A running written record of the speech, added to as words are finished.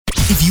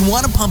If you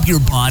want to pump your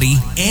body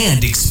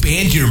and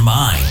expand your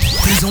mind,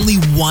 there's only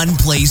one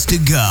place to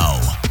go.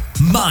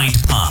 Mind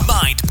Pump.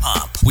 Mind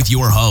Pump with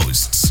your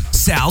hosts,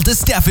 Sal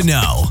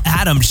DiStefano,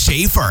 Adam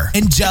Schafer,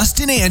 and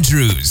Justin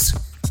Andrews.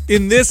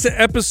 In this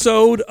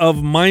episode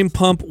of Mind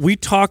Pump, we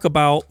talk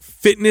about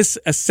fitness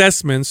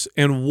assessments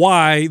and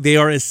why they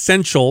are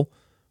essential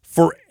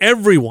for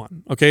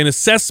everyone. Okay, an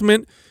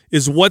assessment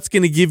is what's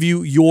going to give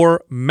you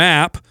your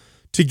map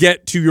to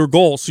get to your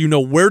goal. So you know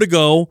where to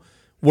go,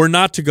 where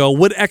not to go,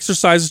 what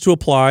exercises to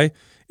apply,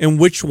 and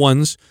which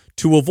ones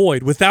to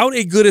avoid. Without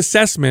a good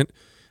assessment,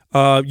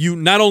 you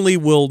not only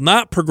will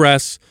not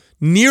progress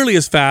nearly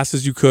as fast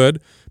as you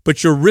could,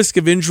 but your risk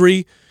of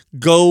injury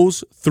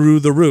goes through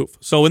the roof.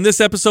 So in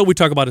this episode, we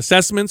talk about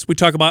assessments. We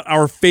talk about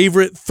our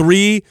favorite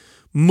 3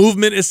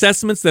 movement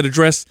assessments that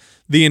address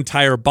the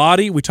entire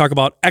body. We talk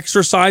about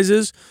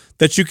exercises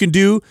that you can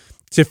do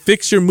to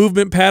fix your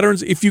movement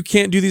patterns if you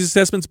can't do these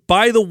assessments.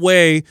 By the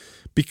way,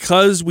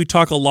 because we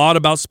talk a lot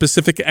about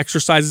specific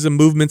exercises and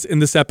movements in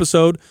this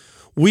episode,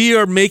 we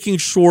are making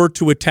sure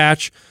to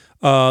attach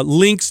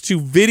links to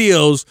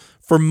videos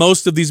for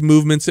most of these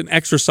movements and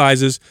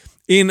exercises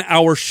in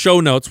our show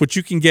notes, which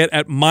you can get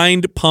at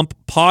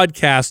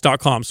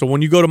mindpumppodcast.com. So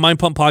when you go to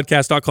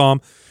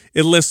mindpumppodcast.com,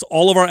 it lists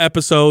all of our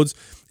episodes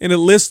and it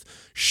lists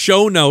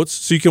show notes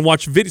so you can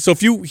watch video. So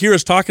if you hear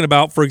us talking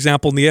about, for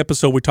example, in the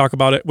episode, we talk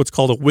about it, what's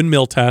called a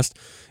windmill test,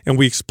 and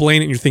we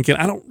explain it, and you're thinking,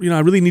 I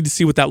really need to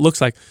see what that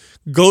looks like.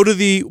 Go to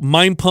the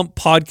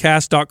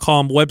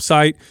mindpumppodcast.com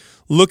website,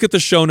 look at the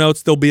show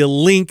notes. There'll be a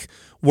link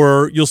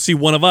where you'll see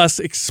one of us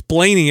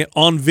explaining it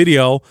on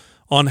video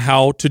on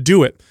how to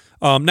do it.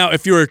 Now,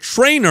 if you're a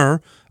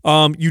trainer,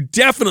 you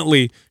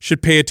definitely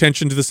should pay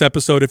attention to this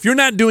episode. If you're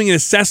not doing an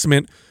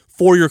assessment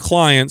for your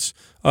clients,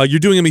 you're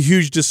doing them a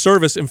huge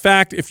disservice. In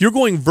fact, if you're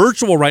going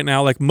virtual right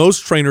now, like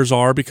most trainers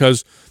are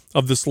because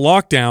of this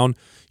lockdown,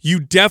 you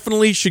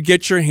definitely should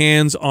get your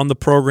hands on the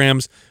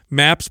programs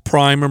MAPS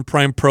Prime and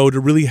Prime Pro to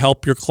really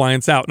help your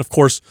clients out. And of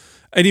course,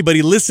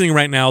 anybody listening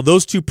right now,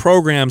 those 2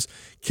 programs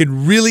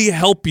can really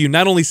help you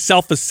not only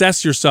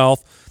self-assess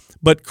yourself,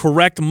 but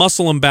correct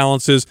muscle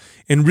imbalances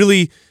and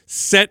really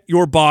set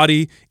your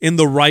body in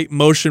the right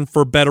motion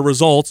for better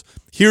results.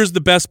 Here's the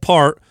best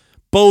part.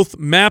 Both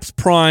MAPS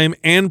Prime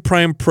and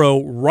Prime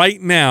Pro right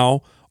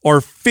now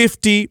are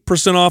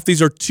 50% off.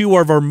 These are 2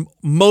 of our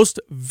most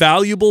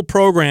valuable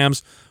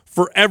programs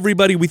for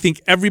everybody. We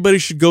think everybody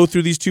should go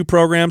through these 2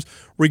 programs,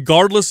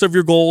 regardless of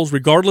your goals,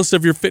 regardless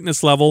of your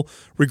fitness level,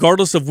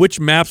 regardless of which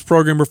MAPS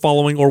program you're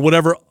following or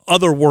whatever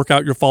other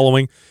workout you're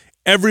following.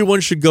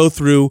 Everyone should go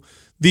through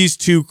these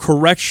 2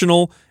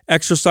 correctional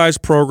exercise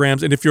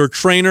programs. And if you're a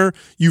trainer,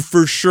 you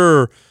for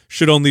sure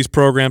should own these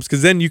programs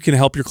because then you can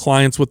help your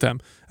clients with them.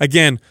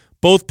 Again,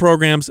 both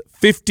programs,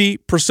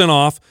 50%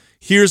 off.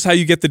 Here's how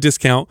you get the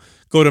discount.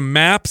 Go to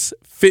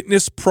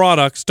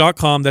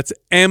mapsfitnessproducts.com. That's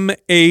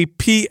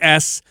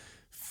MAPS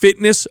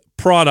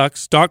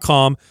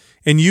fitnessproducts.com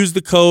and use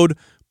the code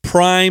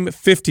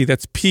PRIME50.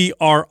 That's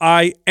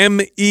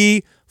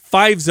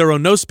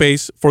PRIME50, no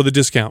space, for the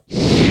discount.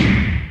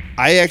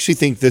 I actually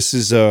think this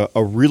is a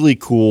really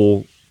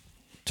cool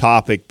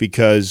topic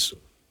because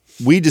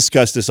we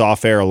discussed this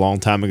off air a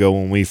long time ago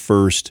when we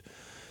first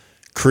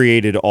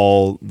created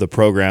all the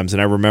programs.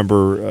 And I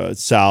remember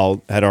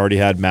Sal had already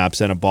had MAPS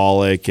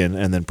Anabolic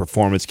and then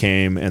Performance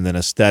came and then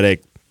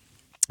Aesthetic.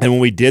 And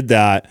when we did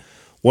that,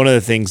 one of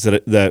the things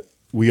that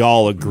we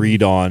all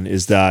agreed on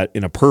is that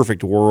in a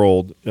perfect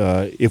world,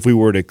 if we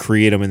were to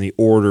create them in the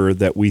order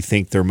that we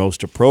think they're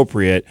most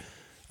appropriate,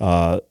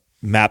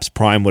 MAPS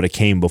Prime would have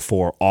came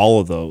before all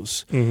of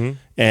those. Mm-hmm.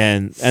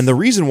 And the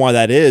reason why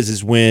that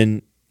is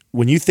when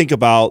you think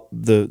about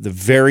the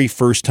very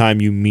first time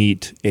you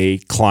meet a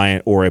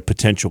client or a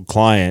potential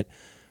client,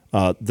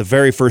 the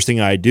very first thing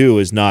I do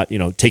is not,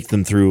 take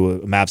them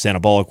through a MAPS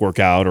Anabolic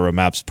workout or a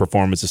MAPS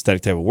Performance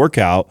Aesthetic type of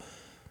workout.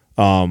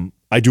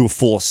 I do a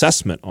full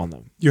assessment on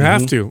them. You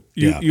have to.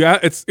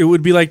 It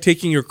would be like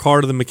taking your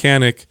car to the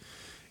mechanic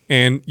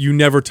and you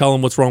never tell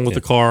him what's wrong with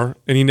the car,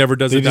 and he never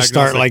does it. You just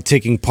start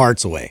taking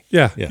parts away.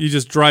 Yeah, you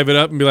just drive it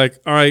up and be like,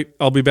 all right,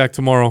 I'll be back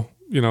tomorrow.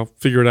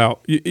 Figure it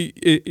out.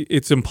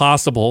 It's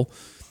impossible.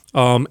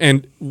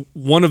 And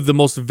one of the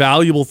most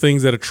valuable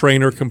things that a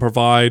trainer can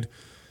provide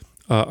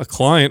a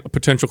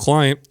potential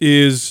client,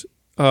 is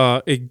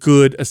a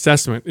good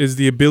assessment, is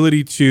the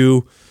ability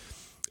to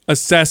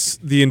assess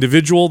the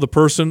individual, the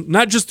person,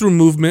 not just through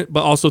movement,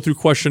 but also through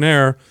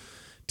questionnaire,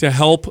 to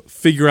help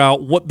figure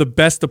out what the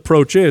best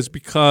approach is,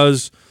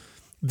 because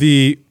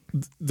the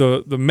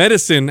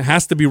medicine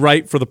has to be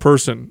right for the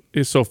person.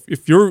 So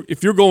if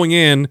you're going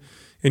in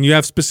and you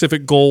have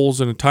specific goals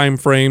and time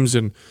frames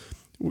and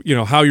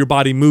how your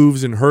body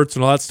moves and hurts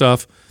and all that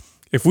stuff,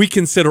 if we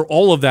consider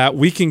all of that,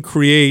 we can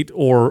create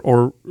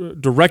or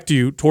direct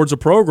you towards a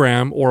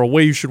program or a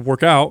way you should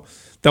work out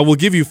that will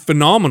give you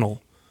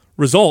phenomenal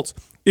results.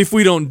 If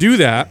we don't do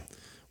that,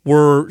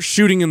 we're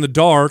shooting in the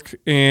dark,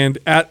 and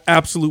at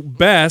absolute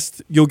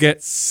best, you'll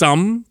get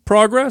some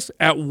progress.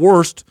 At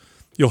worst,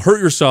 you'll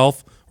hurt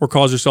yourself or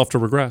cause yourself to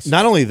regress.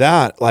 Not only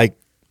that,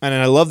 And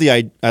I love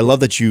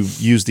that you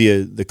use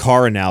the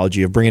car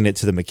analogy of bringing it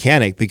to the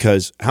mechanic,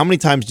 because how many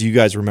times do you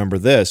guys remember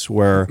this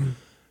where,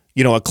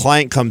 a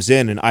client comes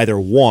in and either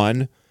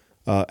one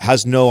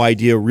has no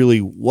idea really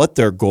what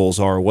their goals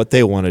are, what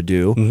they want to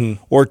do,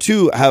 or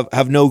two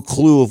have no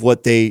clue of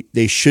what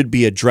they should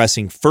be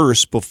addressing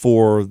first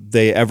before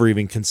they ever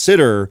even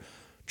consider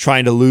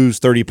trying to lose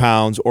 30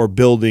 pounds or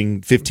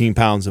building 15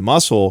 pounds of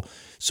muscle.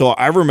 So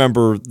I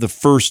remember the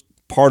first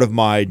part of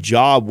my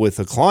job with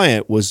a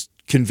client was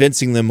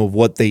convincing them of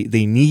what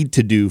they need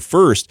to do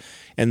first.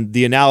 And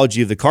the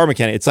analogy of the car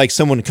mechanic, it's like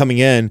someone coming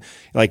in,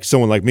 like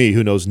someone like me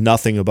who knows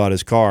nothing about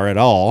his car at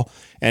all,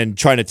 and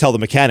trying to tell the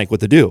mechanic what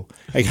to do.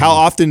 Like, how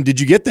often did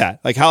you get that?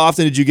 Like, how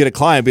often did you get a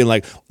client being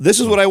like, this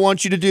is what I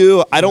want you to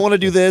do. I don't want to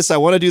do this. I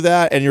want to do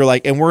that. And you're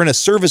like, and we're in a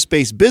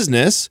service-based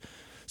business.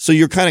 So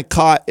you're kind of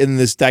caught in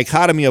this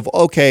dichotomy of,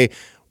 okay,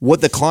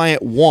 what the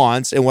client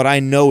wants and what I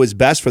know is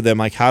best for them.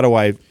 Like, how do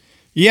I...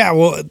 Yeah,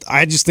 well,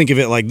 I just think of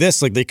it like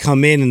this. Like, they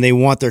come in and they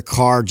want their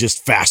car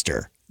just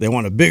faster. They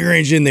want a bigger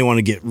engine. They want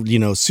to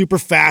get, super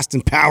fast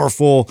and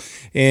powerful.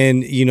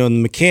 And, the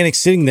mechanic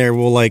sitting there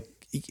will, like,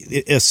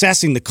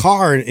 assessing the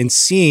car and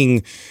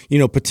seeing,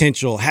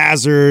 potential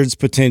hazards,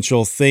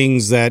 potential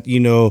things that,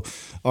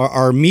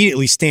 are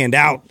immediately stand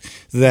out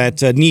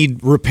that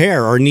need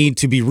repair or need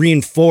to be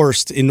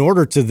reinforced in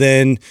order to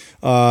then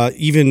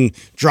even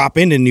drop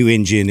in a new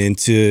engine and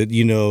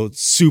to,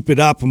 soup it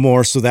up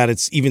more so that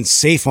it's even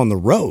safe on the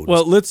road.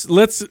 Well,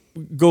 let's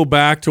go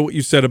back to what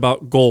you said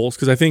about goals,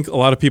 because I think a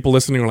lot of people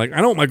listening are like,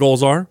 I know what my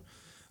goals are.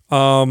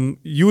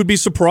 You would be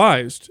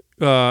surprised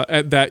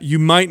at that you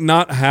might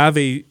not have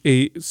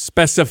a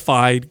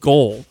specified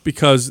goal,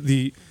 because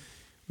the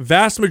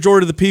vast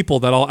majority of the people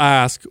that I'll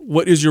ask,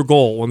 what is your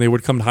goal, when they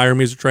would come to hire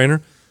me as a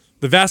trainer,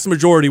 the vast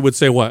majority would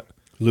say what?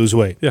 Lose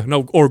weight. Yeah,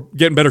 no, or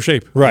get in better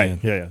shape. Right.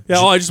 Yeah.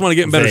 Yeah, I just want to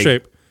get in better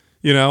shape.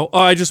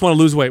 I just want to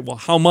lose weight. Well,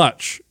 how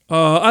much?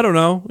 I don't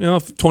know,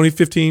 20,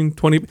 15,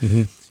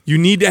 20. You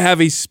need to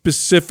have a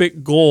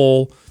specific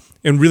goal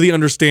and really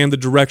understand the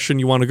direction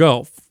you want to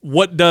go.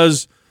 What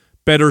does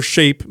better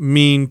shape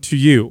mean to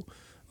you?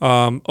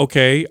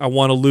 Okay, I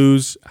want to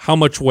lose how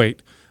much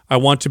weight? I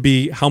want to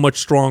be how much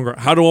stronger?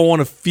 How do I want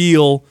to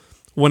feel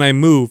when I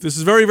move? This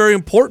is very, very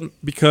important,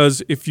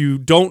 because if you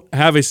don't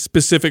have a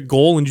specific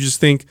goal and you just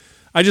think,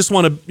 I just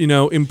want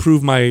to,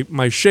 improve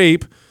my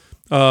shape,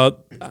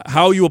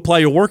 how you apply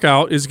your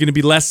workout is going to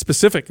be less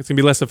specific. It's going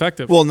to be less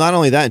effective. Well, not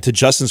only that, and to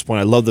Justin's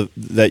point, I love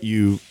that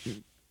you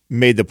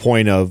made the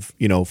point of,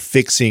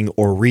 fixing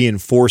or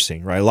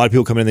reinforcing, right? A lot of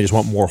people come in and they just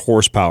want more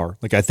horsepower.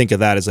 Like, I think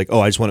of that as like,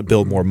 I just want to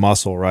build more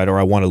muscle, right? Or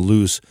I want to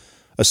lose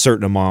a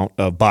certain amount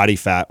of body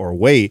fat or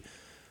weight,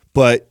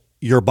 but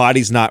your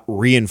body's not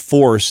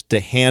reinforced to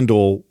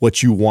handle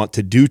what you want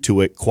to do to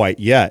it quite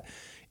yet.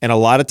 And a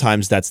lot of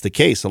times that's the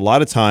case. A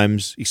lot of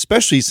times,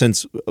 especially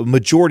since a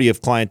majority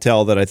of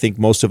clientele that I think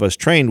most of us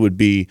trained would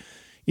be,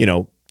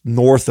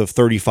 north of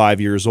 35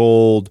 years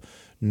old,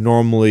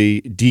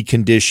 normally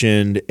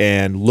deconditioned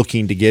and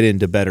looking to get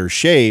into better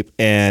shape.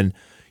 And,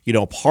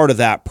 part of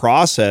that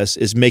process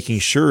is making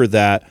sure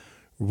that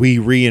we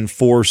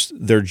reinforce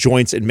their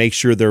joints and make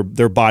sure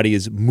their body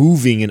is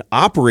moving and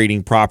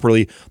operating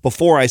properly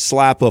before I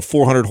slap a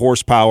 400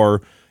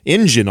 horsepower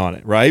engine on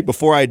it, right?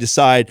 Before I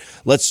decide,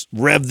 let's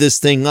rev this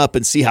thing up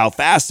and see how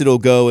fast it'll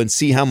go and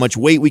see how much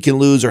weight we can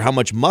lose or how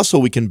much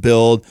muscle we can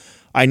build,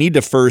 I need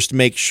to first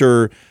make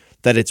sure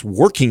that it's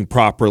working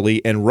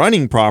properly and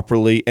running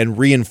properly and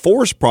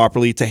reinforced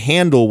properly to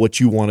handle what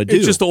you want to do.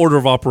 It's just the order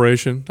of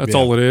operation. That's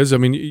all it is. I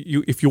mean,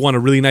 if you want a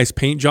really nice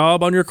paint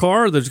job on your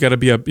car, there's got to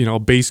be a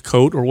base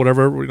coat or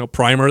whatever,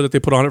 primer that they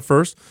put on it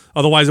first.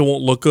 Otherwise, it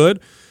won't look good.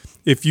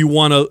 If you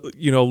want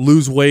to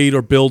lose weight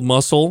or build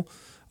muscle,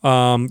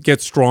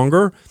 get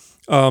stronger,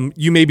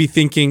 you may be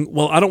thinking,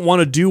 well, I don't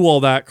want to do all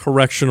that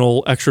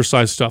correctional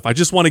exercise stuff. I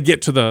just want to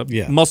get to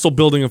the muscle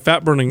building and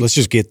fat burning. Let's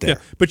just get there. Yeah,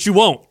 but you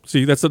won't.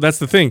 See, that's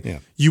the thing. Yeah.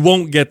 You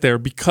won't get there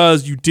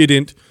because you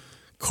didn't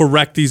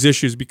correct these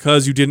issues,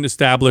 because you didn't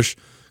establish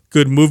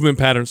good movement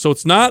patterns. So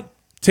it's not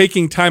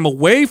taking time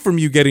away from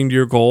you getting to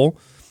your goal.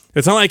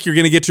 It's not like you're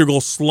going to get to your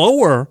goal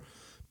slower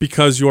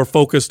because you're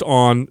focused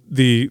on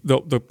the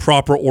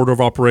proper order of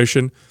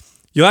operation.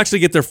 You'll actually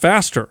get there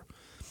faster.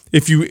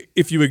 If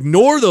you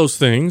ignore those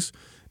things,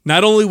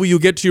 not only will you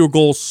get to your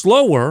goal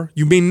slower,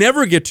 you may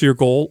never get to your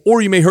goal,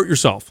 or you may hurt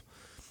yourself.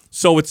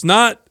 So it's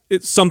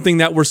something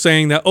that we're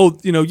saying that,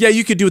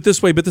 you could do it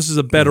this way, but this is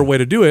a better way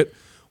to do it.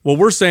 What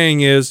we're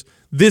saying is,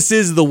 this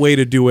is the way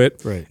to do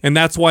it, right? And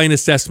that's why an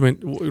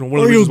assessment, one of the or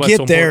reasons you'll why get it's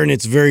so there important. and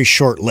it's very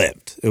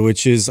short-lived,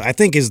 which I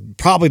think is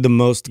probably the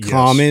most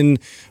common.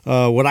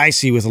 What I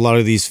see with a lot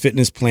of these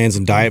fitness plans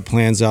and diet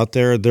plans out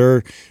there,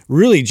 they're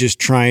really just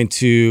trying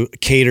to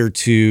cater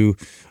to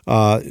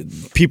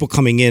people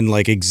coming in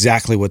like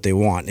exactly what they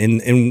want,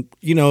 and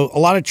a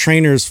lot of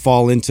trainers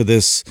fall into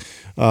this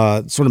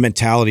sort of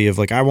mentality of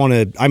like,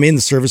 I'm in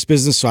the service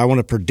business, so I want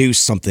to produce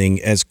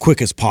something as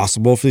quick as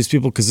possible for these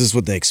people because this is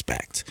what they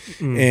expect.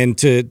 And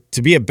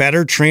to be a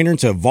better trainer,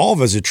 to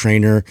evolve as a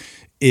trainer,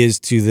 is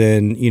to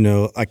then,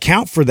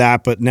 account for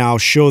that, but now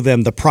show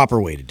them the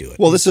proper way to do it.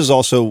 Well, this is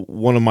also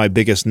one of my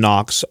biggest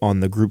knocks on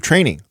the group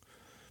training,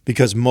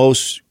 because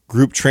most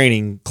group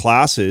training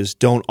classes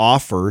don't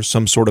offer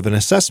some sort of an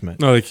assessment.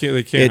 No, they can't.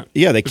 They can't.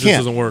 It just can't.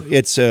 doesn't work.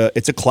 It's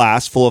a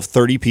class full of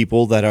 30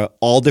 people that are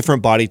all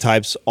different body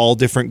types, all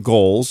different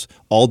goals,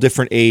 all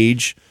different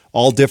age,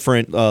 all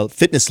different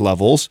fitness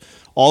levels,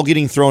 all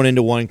getting thrown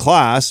into one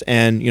class,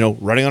 and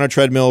running on a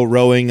treadmill,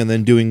 rowing, and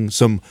then doing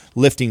some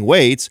lifting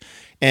weights.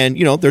 And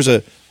there's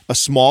a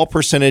small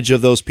percentage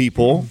of those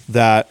people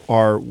that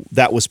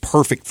was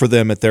perfect for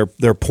them at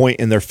their point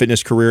in their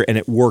fitness career, and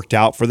it worked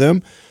out for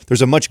them.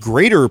 There's a much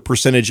greater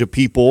percentage of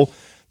people,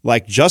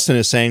 like Justin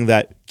is saying,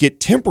 that get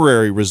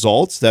temporary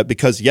results, that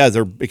because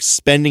they're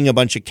expending a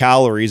bunch of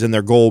calories and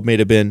their goal may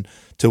have been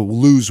to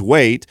lose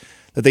weight,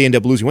 that they end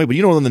up losing weight.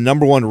 But one of the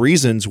number one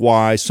reasons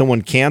why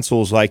someone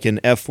cancels like an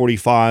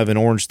F45, an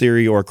Orange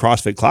Theory, or a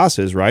CrossFit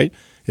classes, right,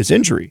 is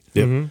injury.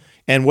 Yep. Mm-hmm.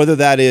 And whether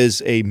that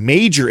is a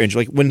major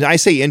injury, like when I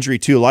say injury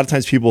too, a lot of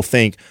times people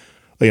think,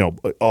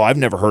 I've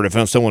never heard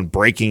of someone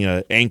breaking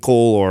an ankle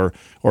or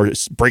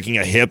breaking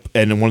a hip,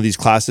 and in one of these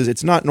classes,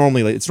 it's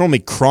normally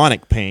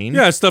chronic pain.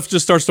 Yeah, stuff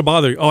just starts to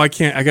bother you. Oh, I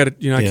can't. I got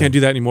to. I can't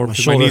do that anymore. My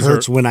because shoulder knees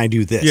hurts hurt. when I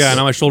do this. Yeah,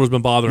 now my shoulder's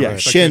been bothering me. Yeah,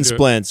 So I shin can't do it.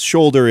 splints,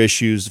 shoulder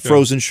issues,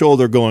 frozen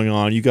shoulder going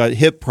on. You got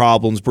hip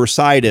problems,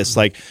 bursitis.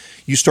 Like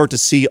you start to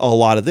see a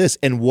lot of this,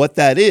 and what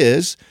that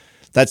is,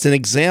 that's an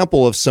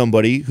example of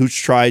somebody who's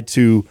tried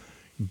to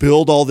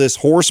build all this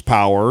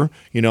horsepower,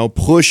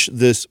 push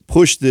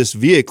this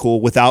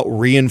vehicle without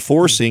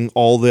reinforcing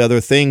all the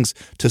other things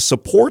to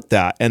support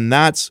that. And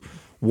that's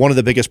one of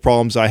the biggest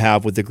problems I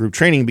have with the group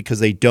training, because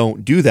they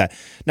don't do that.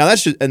 Now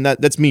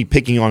that's me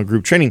picking on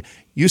group training.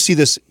 You see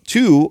this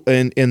too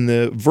in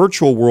the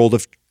virtual world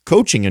of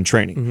coaching and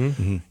training.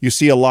 Mm-hmm. You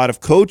see a lot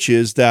of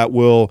coaches that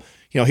will,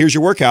 here's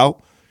your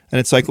workout. And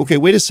it's like, okay,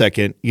 wait a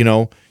second,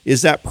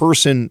 is that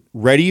person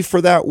ready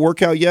for that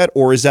workout yet?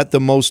 Or is that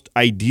the most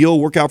ideal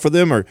workout for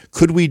them? Or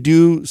could we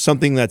do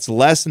something that's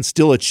less and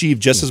still achieve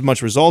just as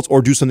much results,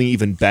 or do something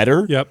even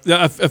better? Yep.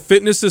 A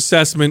fitness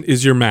assessment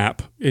is your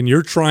map, and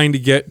you're trying to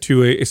get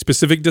to a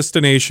specific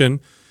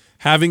destination.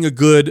 Having a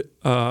good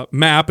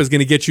map is going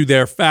to get you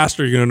there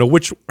faster. You're going to know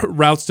which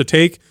routes to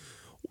take,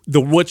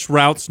 which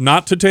routes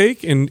not to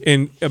take,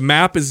 and a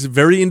map is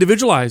very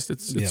individualized.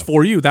 It's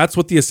for you. That's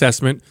what the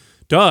assessment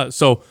does.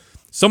 So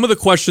some of the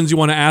questions you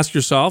want to ask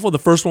yourself, well, the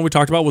first one we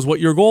talked about was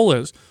what your goal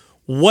is.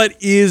 What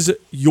is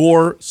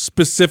your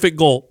specific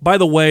goal? By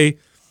the way,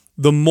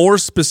 the more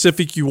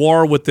specific you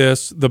are with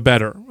this, the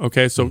better.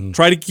 Okay, so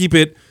try to keep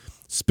it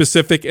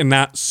specific and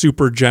not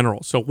super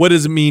general. So what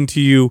does it mean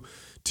to you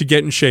to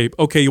get in shape?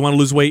 Okay, you want to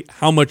lose weight.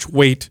 How much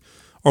weight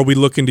are we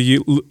looking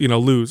to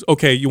lose?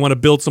 Okay, you want to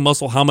build some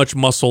muscle. How much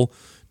muscle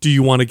do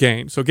you want to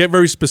gain? So get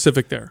very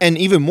specific there. And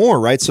even more,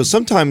 right? So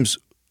sometimes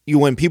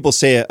when people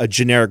say a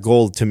generic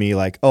goal to me,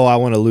 like, oh, I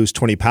want to lose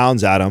 20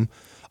 pounds, Adam,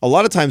 a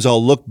lot of times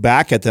I'll look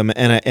back at them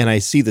and I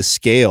see the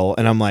scale,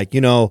 and I'm like,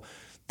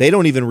 they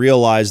don't even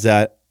realize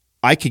that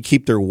I could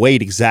keep their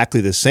weight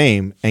exactly the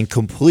same and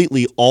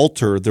completely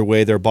alter the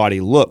way their body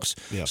looks.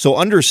 Yep. So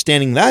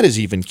understanding that is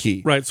even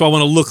key. Right. So I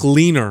want to look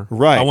leaner.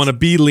 Right. I want to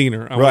be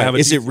leaner. I want to have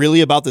Is it really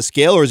about the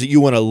scale, or is it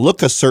you want to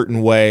look a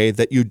certain way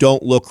that you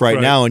don't look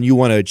right now, and you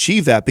want to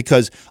achieve that?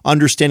 Because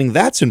understanding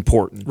that's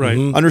important. Right.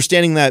 Mm-hmm.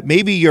 Understanding that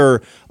maybe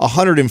you're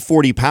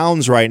 140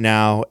 pounds right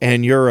now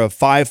and you're a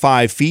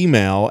 5'5"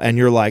 female, and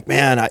you're like,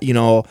 man,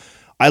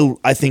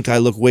 I think I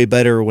look way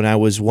better when I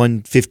was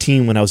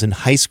 115 when I was in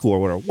high school or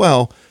whatever.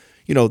 Well,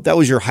 that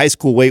was your high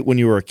school weight when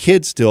you were a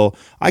kid still.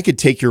 I could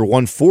take your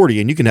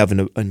 140 and you can have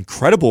an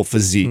incredible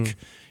physique.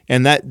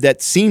 And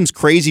that seems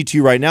crazy to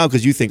you right now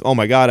because you think, oh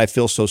my God, I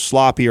feel so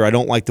sloppy, or I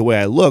don't like the way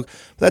I look.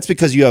 But that's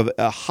because you have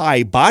a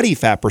high body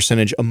fat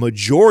percentage. A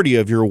majority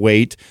of your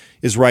weight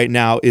is right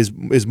now is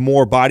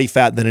more body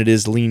fat than it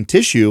is lean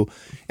tissue.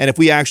 And if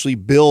we actually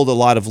build a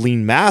lot of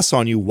lean mass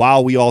on you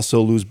while we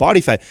also lose body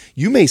fat,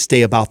 you may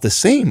stay about the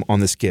same on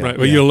the scale. Right,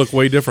 but you'll look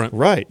way different.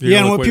 Right.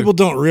 And what people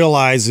don't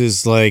realize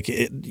is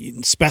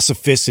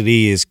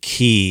specificity is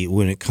key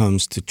when it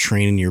comes to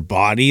training your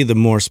body. The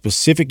more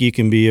specific you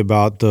can be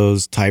about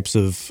those types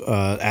of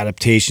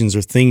adaptations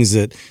or things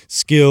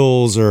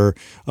skills or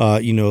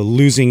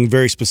losing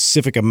very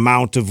specific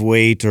amount of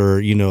weight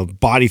or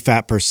body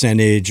fat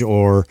percentage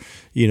or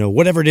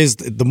whatever it is,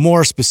 the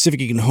more specific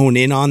you can hone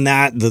in on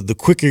that, the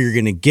quicker you're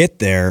going to get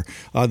there.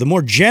 The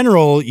more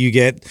general you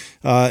get,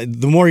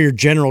 the more your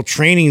general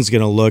training is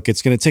going to look.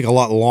 It's going to take a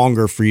lot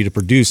longer for you to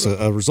produce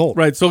a result.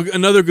 Right. So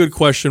another good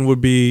question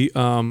would be,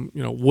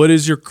 what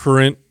is your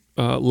current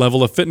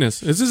level of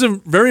fitness? This is a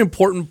very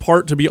important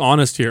part to be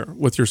honest here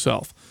with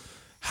yourself.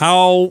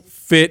 How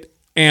fit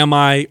am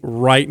I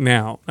right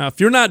now? Now, if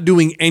you're not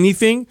doing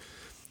anything,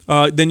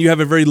 then you have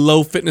a very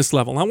low fitness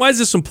level. Now, why is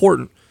this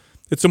important?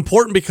 It's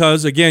important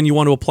because, again, you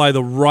want to apply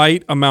the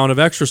right amount of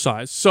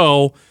exercise.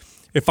 So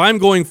if I'm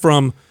going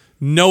from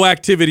no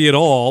activity at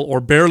all or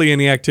barely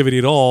any activity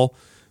at all,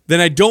 then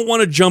I don't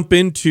want to jump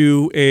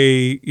into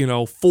a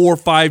 4 or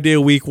 5 day a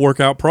week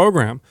workout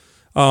program.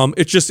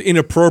 It's just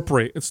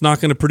inappropriate. It's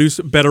not going to produce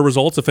better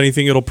results. If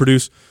anything, it'll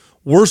produce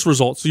worse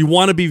results. So you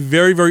want to be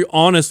very, very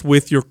honest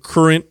with your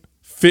current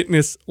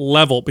fitness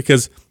level,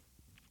 because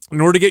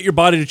in order to get your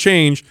body to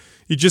change,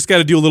 you just got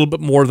to do a little bit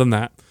more than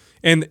that.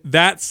 And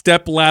that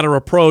step ladder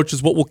approach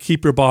is what will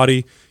keep your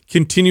body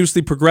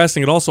continuously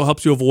progressing. It also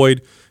helps you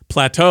avoid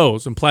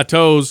plateaus. And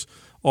plateaus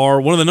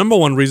are one of the number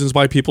one reasons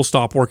why people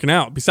stop working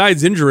out.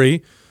 Besides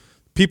injury,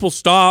 people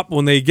stop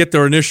when they get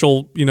their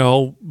initial,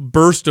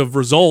 burst of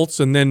results,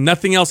 and then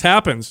nothing else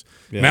happens.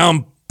 Yeah. Now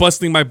I'm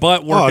busting my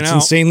butt working out. It's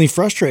insanely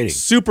frustrating.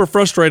 Super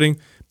frustrating,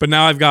 but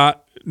now I've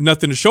got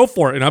nothing to show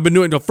for it. And I've been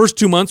doing the first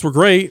 2 months were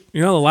great.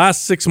 The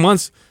last 6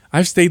 months,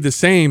 I've stayed the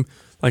same.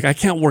 Like, I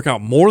can't work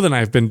out more than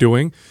I've been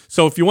doing.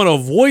 So if you want to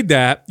avoid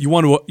that, you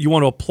want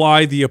to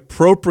apply the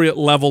appropriate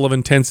level of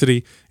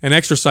intensity and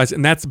exercise,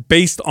 and that's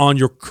based on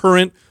your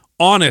current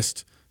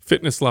honest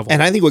fitness level.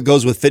 And I think what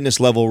goes with fitness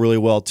level really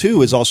well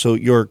too is also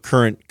your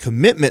current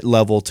commitment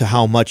level to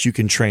how much you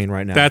can train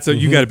right now.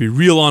 You got to be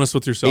real honest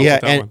with yourself. Yeah,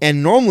 with that one.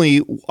 And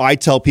normally I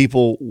tell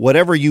people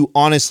whatever you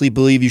honestly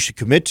believe you should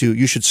commit to,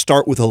 you should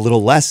start with a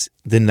little less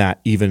than that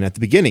even at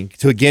the beginning.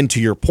 To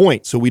your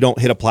point, so we don't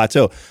hit a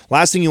plateau.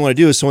 Last thing you want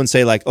to do is someone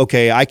say like,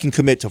 okay, I can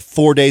commit to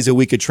 4 days a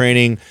week of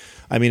training.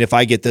 I mean, if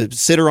I get the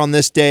sitter on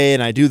this day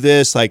and I do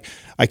this, like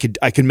I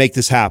can make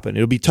this happen.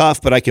 It'll be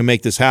tough, but I can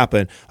make this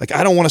happen. Like,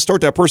 I don't want to start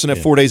that person at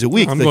 4 days a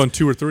week. I'm going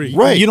 2 or 3.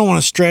 Right. You don't want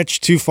to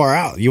stretch too far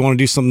out. You want to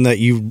do something that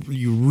you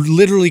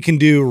literally can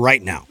do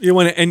right now. You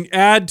want to, and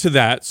add to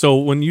that. So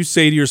when you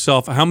say to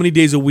yourself, how many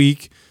days a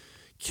week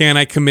can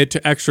I commit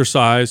to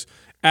exercise?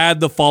 Add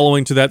the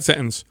following to that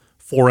sentence: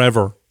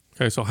 forever.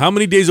 Okay. So how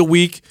many days a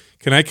week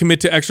can I commit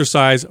to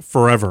exercise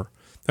forever?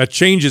 That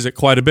changes it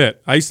quite a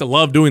bit. I used to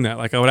love doing that.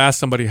 Like, I would ask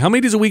somebody, how many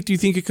days a week do you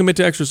think you commit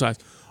to exercise?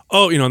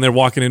 Oh, and they're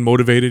walking in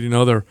motivated,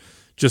 they're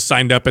just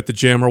signed up at the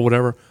gym or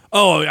whatever.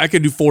 Oh, I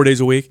could do 4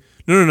 days a week.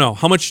 No.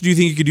 How much do you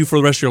think you could do for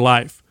the rest of your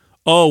life?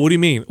 Oh, what do you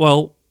mean?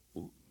 Well,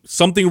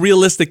 something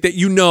realistic that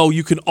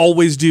you can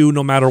always do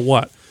no matter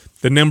what.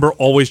 The number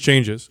always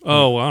changes.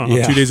 Oh, I don't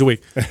know, 2 days a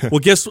week. Well,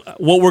 guess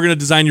what we're going to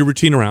design your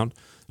routine around?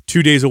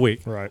 2 days a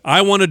week. Right.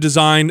 I want to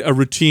design a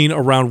routine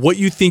around what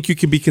you think you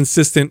can be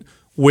consistent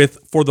with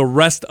for the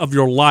rest of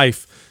your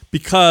life,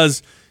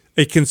 because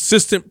a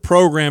consistent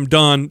program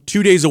done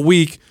 2 days a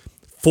week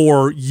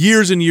for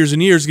years and years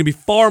and years is going to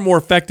be far more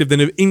effective than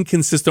an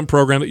inconsistent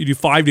program that you do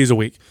 5 days a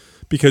week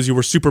because you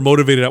were super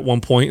motivated at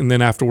one point and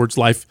then afterwards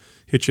life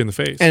hit you in the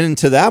face. And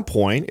to that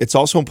point, it's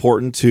also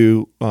important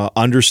to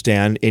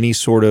understand any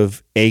sort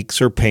of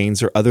aches or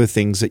pains or other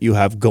things that you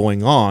have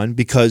going on,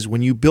 because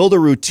when you build a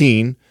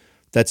routine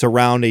that's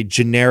around a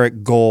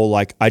generic goal,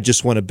 like I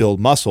just want to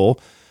build muscle,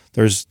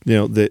 there's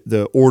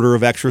the order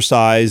of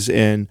exercise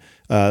and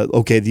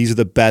okay, these are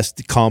the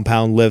best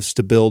compound lifts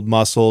to build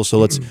muscle.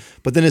 So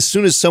but then as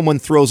soon as someone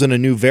throws in a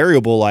new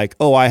variable like,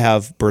 oh, I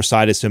have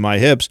bursitis in my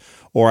hips,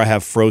 or I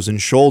have frozen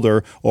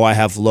shoulder, or I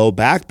have low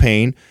back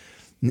pain,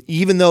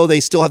 even though they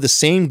still have the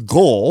same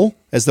goal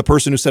as the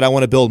person who said I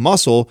want to build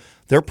muscle,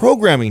 their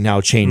programming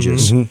now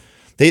changes.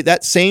 Mm-hmm.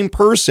 That same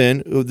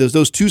person,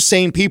 those two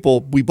same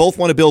people, we both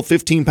want to build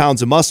 15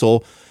 pounds of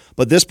muscle.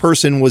 But this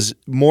person was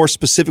more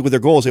specific with their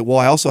goals. Well,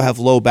 I also have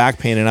low back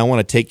pain and I want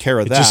to take care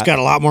of that. It just got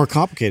a lot more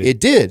complicated. It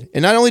did.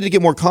 And not only did it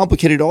get more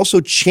complicated, it also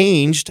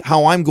changed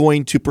how I'm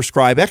going to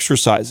prescribe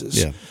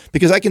exercises. Yeah.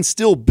 Because I can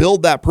still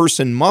build that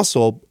person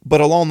muscle, but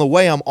along the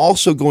way, I'm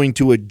also going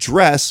to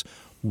address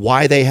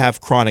why they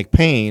have chronic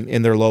pain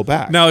in their low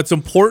back. Now, it's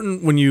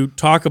important when you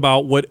talk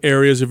about what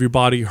areas of your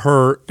body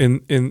hurt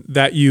and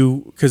that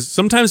because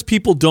sometimes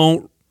people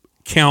don't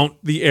count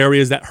the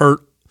areas that hurt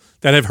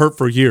that have hurt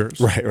for years.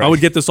 Right. I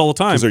would get this all the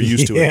time. Because they're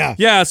used to it.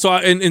 Yeah.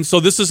 So so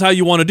this is how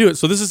you want to do it.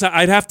 So this is how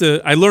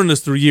I learned this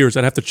through years.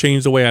 I'd have to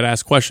change the way I'd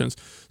ask questions.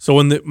 So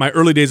in my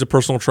early days of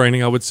personal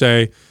training, I would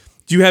say,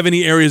 do you have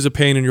any areas of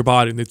pain in your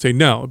body? And they'd say,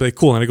 no. I'd be like,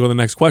 cool. And I'd go to the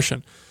next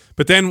question.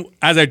 But then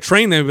as I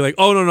train them, I'd be like,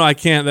 oh, no, I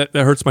can't. That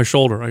hurts my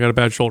shoulder. I got a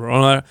bad shoulder.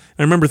 And I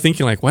remember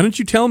thinking like, why didn't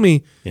you tell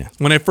me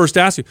when I first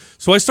asked you?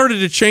 So I started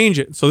to change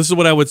it. So this is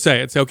what I would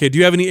say. I'd say, okay, do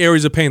you have any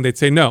areas of pain? They'd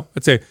say, no.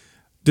 I'd say,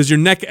 does your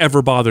neck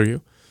ever bother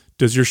you?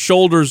 Does your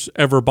shoulders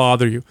ever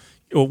bother you?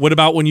 What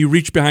about when you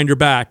reach behind your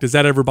back? Does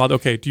that ever bother?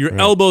 Okay, do your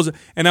elbows?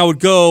 And I would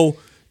go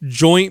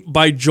joint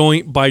by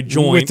joint by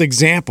joint. With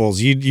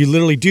examples. You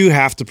literally do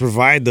have to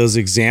provide those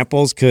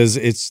examples because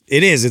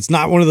it's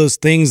not one of those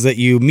things that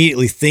you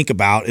immediately think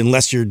about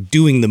unless you're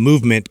doing the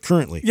movement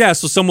currently. Yeah,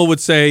 so someone would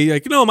say,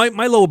 like,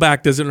 my low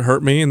back doesn't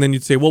hurt me. And then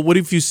you'd say, well, what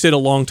if you sit a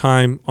long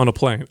time on a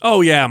plane?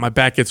 Oh, yeah, my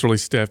back gets really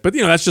stiff. But,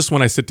 that's just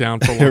when I sit down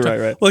for a long time.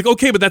 Right. Like,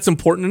 okay, but that's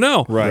important to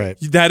know. Right.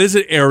 That is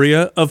an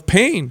area of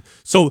pain.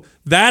 So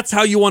that's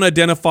how you want to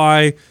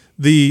identify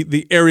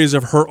the areas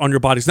of hurt on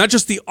your body. It's not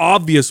just the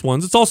obvious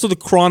ones. It's also the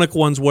chronic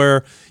ones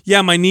where,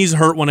 my knees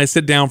hurt when I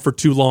sit down for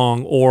too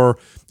long, or,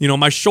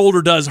 my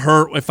shoulder does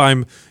hurt if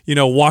I'm,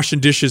 washing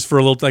dishes for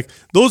a little. Like,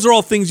 those are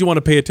all things you want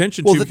to pay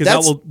attention to because that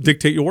will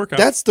dictate your workout.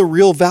 That's the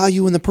real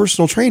value in the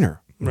personal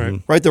trainer.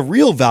 Right. The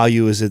real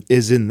value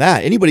is in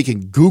that. Anybody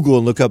can Google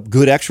and look up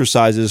good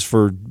exercises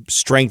for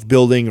strength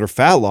building or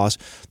fat loss.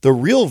 The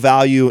real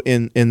value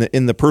in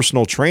the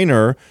personal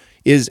trainer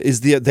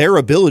is their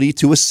ability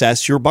to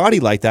assess your body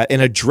like that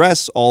and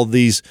address all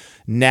these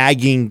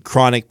nagging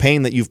chronic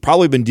pain that you've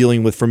probably been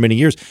dealing with for many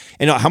years.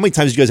 And how many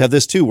times do you guys have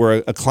this too,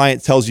 where a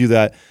client tells you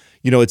that,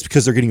 it's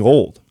because they're getting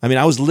old? I mean,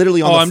 I was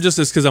literally on I'm just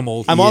this because I'm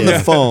old. I'm on the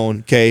phone,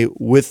 okay,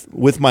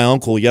 with my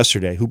uncle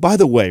yesterday, who, by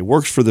the way,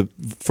 works for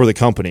the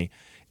company.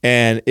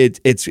 And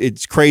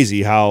it's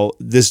crazy how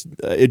this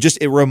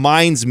it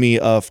reminds me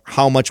of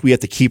how much we have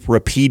to keep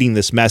repeating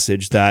this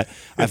message that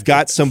I've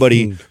got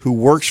somebody who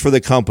works for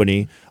the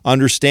company,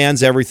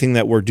 understands everything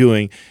that we're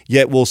doing,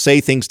 yet will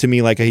say things to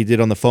me like he did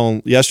on the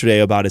phone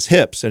yesterday about his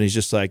hips, and he's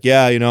just like,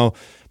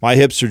 my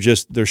hips are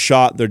they're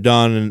shot, they're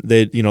done, and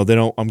they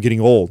don't. I'm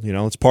getting old.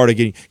 It's part of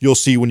getting. You'll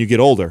see when you get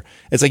older.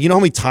 It's like, how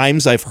many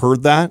times I've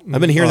heard that? I've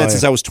been hearing that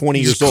since I was 20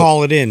 years old. Just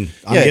call it in.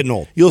 I'm getting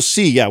old. You'll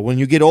see. Yeah, when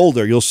you get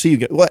older, you'll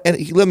see.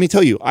 And let me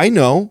tell you, I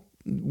know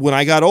when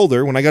I got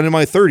older, when I got in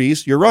my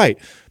 30s, you're right.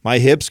 My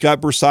hips got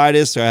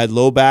bursitis. I had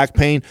low back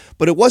pain,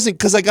 but it wasn't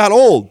because I got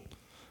old.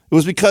 It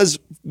was because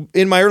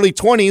in my early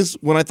 20s,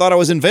 when I thought I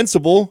was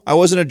invincible, I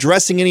wasn't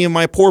addressing any of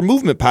my poor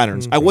movement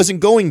patterns. I wasn't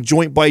going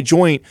joint by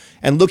joint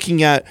and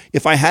looking at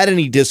if I had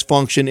any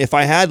dysfunction, if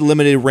I had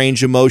limited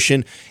range of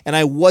motion, and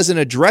I wasn't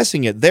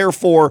addressing it.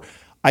 Therefore,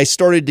 I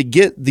started to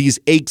get these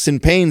aches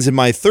and pains in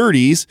my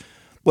 30s.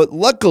 But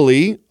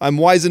luckily, I'm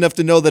wise enough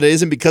to know that it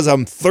isn't because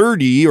I'm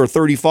 30 or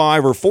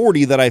 35 or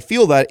 40 that I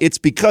feel that. It's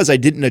because I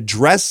didn't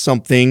address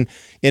something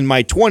in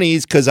my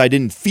 20s because I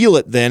didn't feel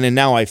it then, and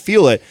now I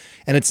feel it.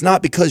 And it's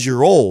not because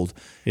you're old.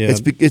 Yeah.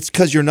 It's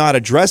because you're not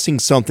addressing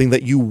something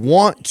that you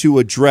want to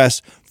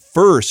address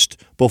first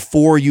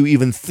before you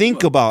even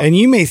think about. And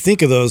you may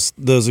think of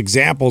those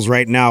examples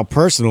right now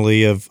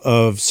personally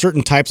of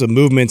certain types of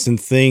movements and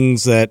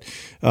things that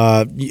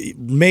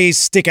may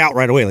stick out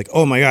right away. Like,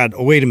 oh my God,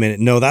 oh, wait a minute.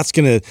 No, I'm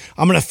going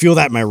to feel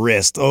that in my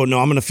wrist. Oh no,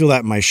 I'm going to feel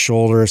that in my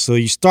shoulder. So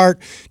you start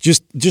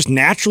just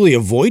naturally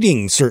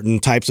avoiding certain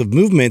types of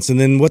movements. And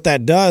then what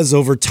that does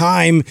over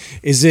time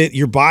is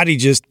your body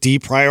just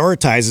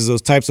deprioritizes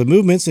those types of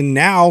movements. And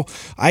now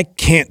I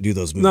can't do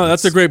those movements. No,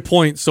 that's a great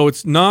point. So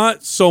it's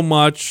not so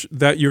much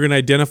that you're going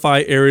to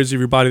identify areas of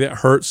your body that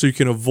hurt so you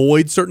can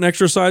avoid certain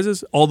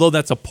exercises, although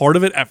that's a part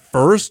of it at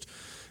first.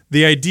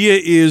 The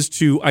idea is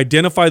to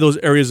identify those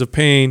areas of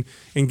pain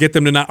and get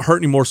them to not hurt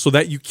anymore so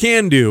that you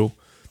can do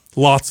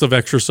lots of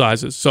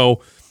exercises.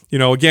 So,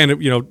 again,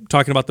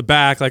 talking about the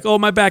back, like, oh,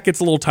 my back gets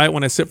a little tight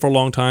when I sit for a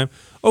long time.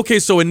 Okay,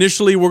 so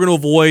initially we're going to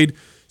avoid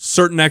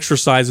certain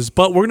exercises,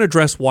 but we're going to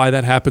address why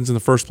that happens in the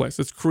first place.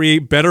 Let's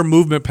create better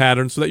movement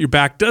patterns so that your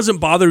back doesn't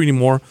bother you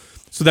anymore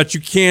so that you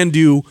can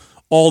do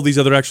all these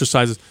other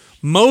exercises.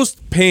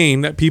 Most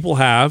pain that people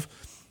have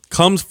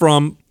comes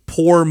from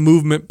poor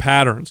movement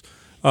patterns.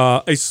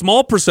 A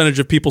small percentage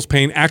of people's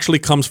pain actually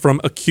comes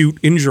from acute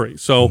injury.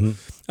 So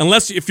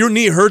if your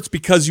knee hurts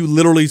because you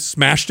literally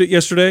smashed it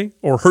yesterday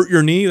or hurt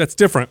your knee, that's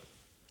different.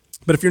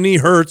 But if your knee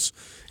hurts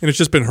and it's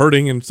just been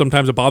hurting and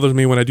sometimes it bothers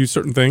me when I do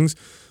certain things,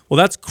 well,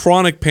 that's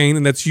chronic pain,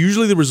 and that's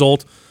usually the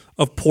result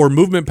of poor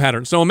movement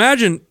patterns. So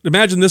imagine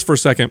this for a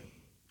second.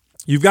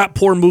 You've got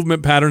poor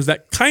movement patterns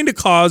that kind of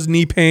cause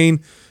knee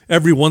pain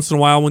every once in a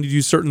while when you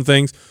do certain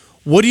things.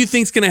 What do you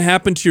think is going to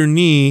happen to your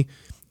knee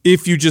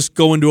if you just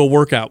go into a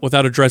workout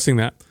without addressing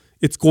that?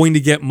 It's going to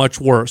get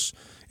much worse.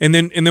 And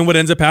then what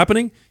ends up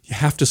happening? You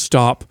have to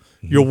stop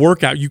your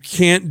workout. You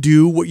can't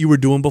do what you were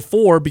doing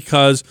before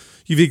because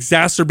you've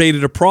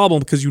exacerbated a problem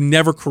because you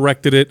never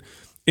corrected it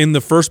in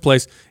the first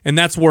place. And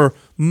that's where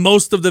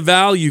most of the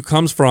value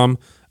comes from.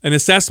 An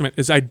assessment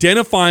is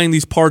identifying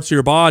these parts of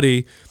your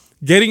body,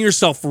 getting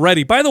yourself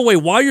ready. By the way,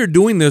 while you're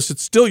doing this,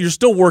 you're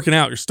still working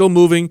out. You're still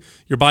moving.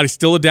 Your body's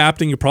still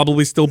adapting. You're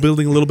probably still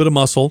building a little bit of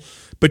muscle,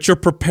 but you're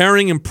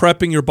preparing and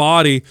prepping your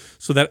body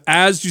so that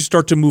as you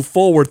start to move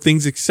forward,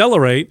 things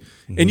accelerate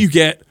and you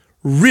get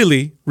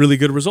really, really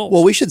good results.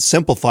 Well, we should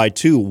simplify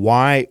too.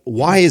 Why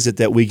is it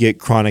that we get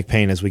chronic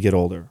pain as we get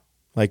older?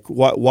 Like,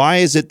 why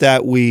is it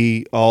that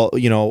we all,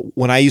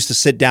 when I used to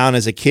sit down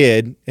as a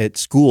kid at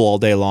school all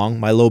day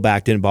long, my low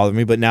back didn't bother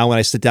me, but now when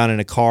I sit down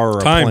in a car or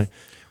a plane,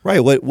 right?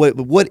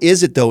 What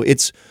is it though?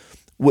 It's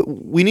what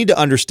we need to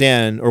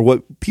understand, or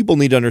what people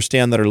need to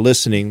understand that are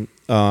listening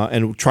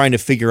and trying to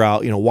figure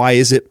out, why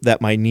is it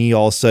that my knee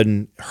all of a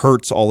sudden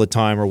hurts all the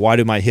time, or why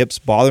do my hips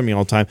bother me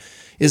all the time?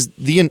 Is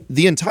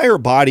the entire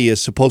body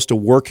is supposed to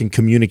work and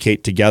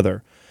communicate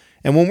together.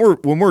 And when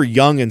we're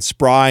young and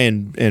spry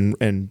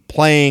and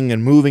playing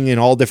and moving in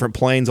all different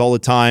planes all the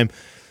time,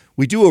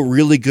 we do a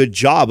really good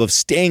job of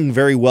staying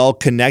very well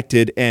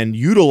connected and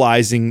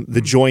utilizing the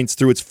joints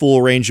through its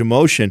full range of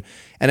motion.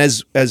 And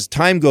as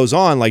time goes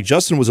on, like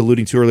Justin was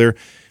alluding to earlier,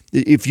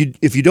 if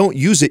you don't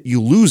use it,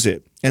 you lose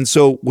it. And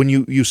so when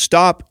you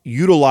stop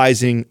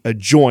utilizing a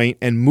joint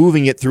and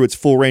moving it through its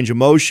full range of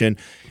motion,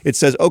 it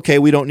says, okay,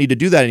 we don't need to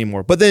do that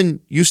anymore. But then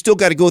you still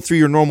got to go through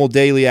your normal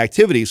daily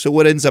activity. So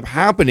what ends up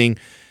happening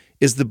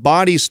is the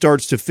body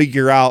starts to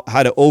figure out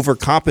how to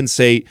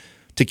overcompensate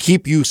to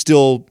keep you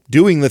still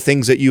doing the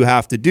things that you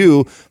have to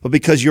do, but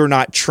because you're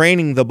not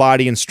training the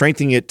body and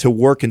strengthening it to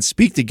work and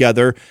speak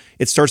together,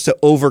 it starts to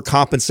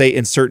overcompensate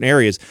in certain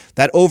areas.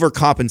 That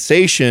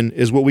overcompensation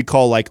is what we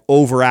call like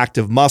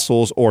overactive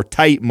muscles or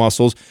tight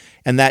muscles.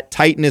 And that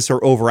tightness or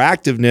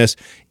overactiveness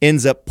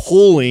ends up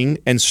pulling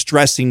and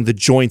stressing the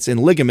joints and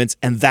ligaments,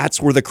 and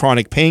that's where the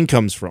chronic pain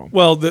comes from.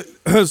 Well,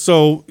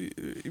 so,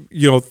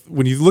 you know,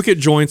 when you look at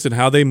joints and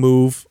how they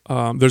move,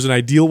 there's an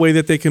ideal way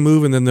that they can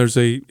move, and then there's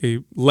a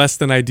less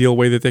than ideal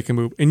way that they can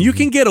move. And you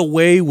can get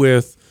away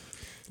with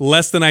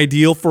less than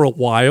ideal for a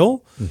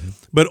while,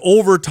 but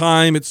over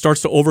time, it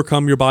starts to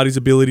overcome your body's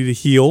ability to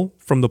heal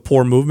from the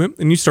poor movement,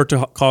 and you start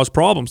to cause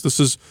problems. This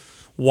is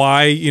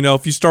why, you know,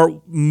 if you start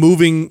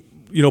moving,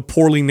 you know,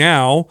 poorly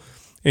now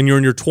and you're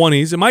in your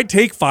 20s, it might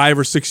take 5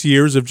 or 6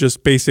 years of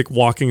just basic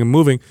walking and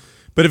moving,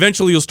 but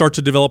eventually you'll start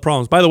to develop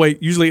problems. By the way,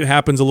 usually it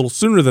happens a little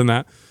sooner than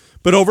that,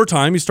 but over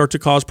time you start to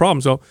cause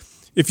problems. So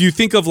if you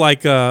think of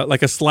like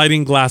a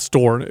sliding glass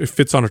door, it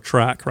fits on a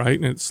track, right?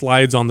 And it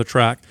slides on the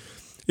track.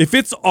 If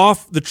it's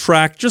off the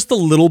track just a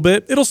little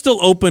bit, it'll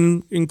still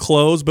open and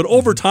close, but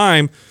over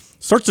time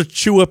it starts to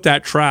chew up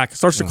that track. It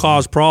starts to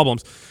cause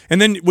problems.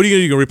 And then what are you going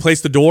to do? You're going to replace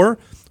the door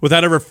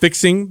without ever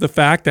fixing the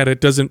fact that it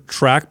doesn't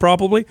track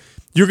properly?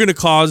 You're going to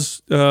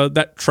cause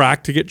that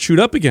track to get chewed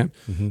up again.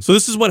 So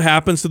this is what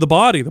happens to the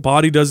body. The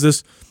body does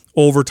this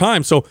over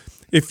time. So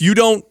if you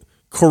don't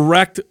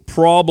correct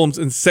problems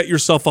and set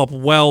yourself up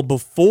well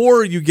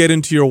before you get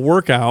into your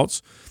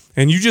workouts,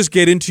 and you just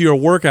get into your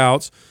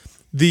workouts,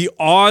 the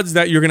odds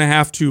that you're going to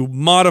have to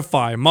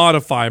modify,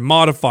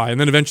 and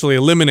then eventually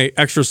eliminate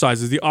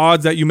exercises, the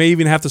odds that you may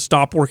even have to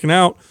stop working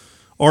out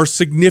are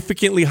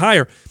significantly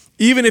higher.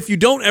 Even if you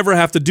don't ever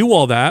have to do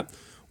all that,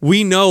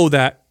 we know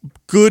that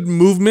good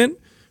movement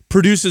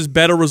produces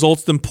better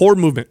results than poor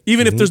movement,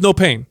 even if there's no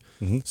pain.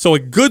 So a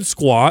good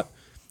squat,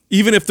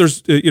 even if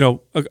there's,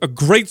 a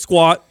great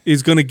squat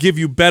is going to give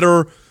you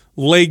better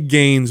leg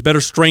gains,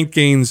 better strength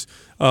gains,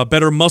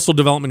 better muscle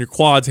development in your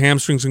quads,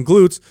 hamstrings, and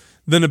glutes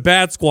than a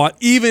bad squat,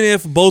 even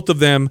if both of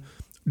them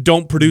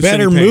don't produce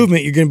better any pain.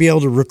 movement. You're going to be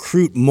able to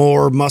recruit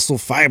more muscle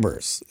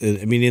fibers.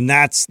 I mean, and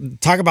that's,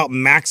 talk about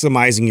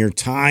maximizing your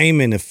time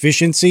and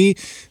efficiency.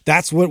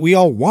 That's what we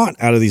all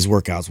want out of these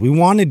workouts. We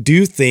want to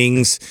do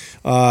things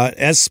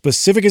as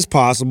specific as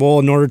possible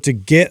in order to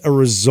get a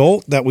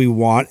result that we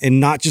want and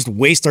not just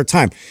waste our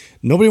time.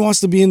 Nobody wants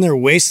to be in there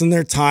wasting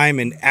their time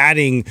and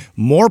adding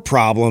more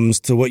problems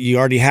to what you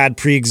already had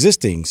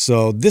pre-existing.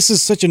 So this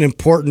is such an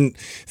important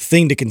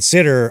thing to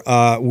consider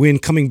when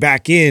coming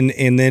back in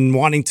and then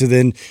wanting to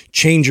then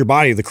change your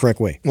body the correct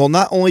way. Well,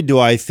 not only do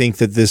I think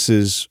that this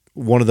is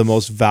one of the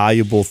most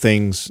valuable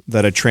things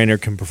that a trainer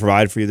can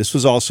provide for you, this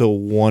was also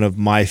one of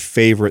my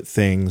favorite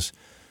things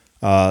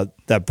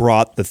that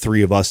brought the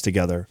three of us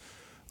together.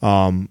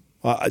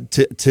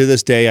 To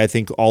this day, I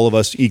think all of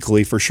us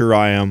equally, for sure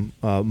I am,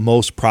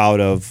 most proud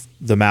of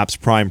the MAPS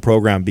Prime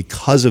program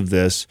because of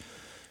this,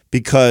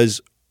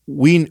 because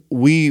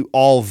we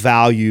all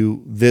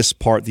value this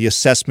part, the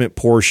assessment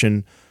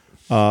portion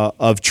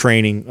of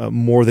training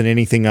more than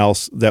anything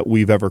else that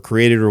we've ever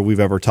created or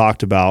we've ever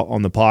talked about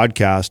on the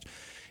podcast.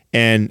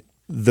 And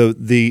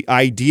the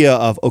idea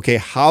of, okay,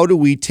 how do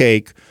we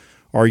take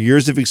our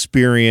years of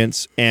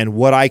experience and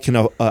what I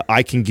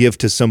can give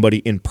to somebody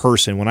in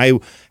person. When I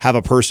have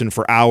a person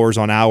for hours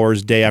on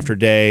hours, day after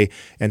day,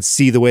 and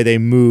see the way they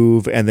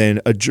move, and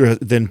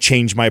then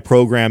change my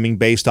programming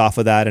based off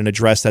of that and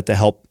address that to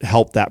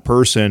help that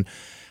person.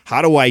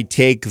 How do I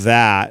take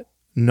that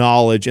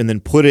knowledge and then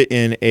put it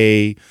in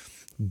a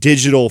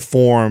digital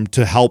form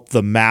to help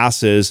the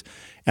masses?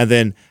 And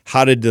then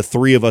how did the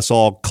three of us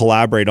all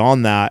collaborate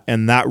on that?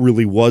 And that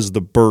really was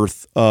the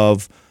birth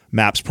of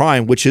MAPS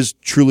Prime, which is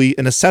truly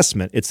an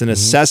assessment. It's an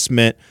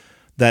assessment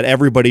that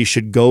everybody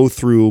should go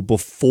through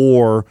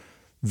before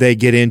they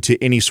get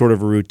into any sort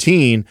of a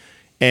routine.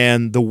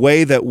 And the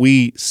way that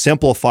we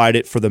simplified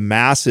it for the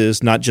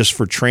masses, not just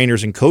for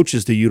trainers and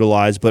coaches to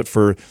utilize, but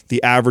for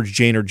the average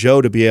Jane or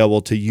Joe to be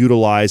able to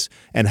utilize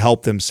and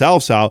help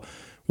themselves out,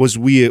 was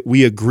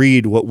we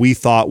agreed what we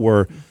thought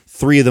were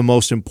three of the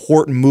most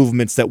important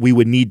movements that we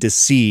would need to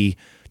see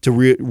to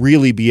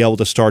really be able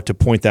to start to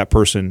point that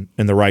person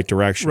in the right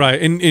direction.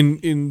 Right. And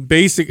in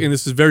basic, and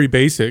this is very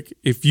basic,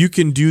 if you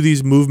can do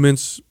these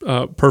movements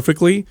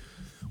perfectly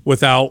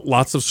without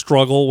lots of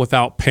struggle,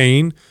 without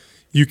pain,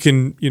 you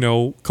can,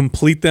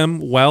 complete them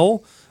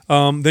well,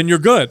 then you're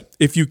good.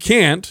 If you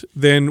can't,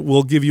 then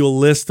we'll give you a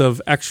list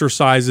of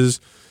exercises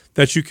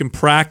that you can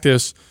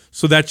practice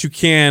so that you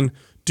can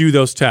do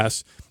those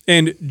tests.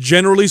 And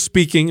generally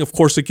speaking, of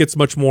course, it gets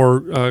much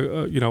more,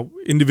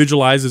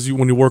 individualized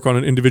when you work on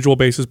an individual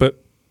basis.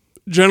 But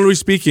generally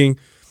speaking,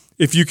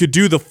 if you could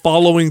do the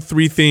following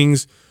three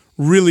things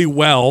really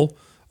well,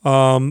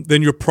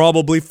 then you're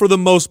probably, for the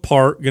most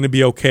part, going to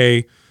be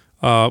okay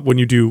when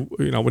you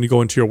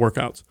go into your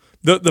workouts.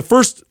 The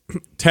first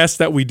test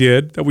that we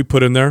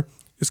put in there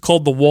is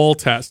called the wall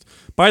test.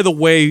 By the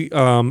way,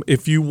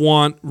 if you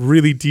want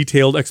really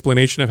detailed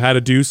explanation of how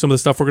to do some of the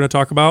stuff we're going to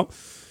talk about,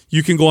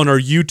 you can go on our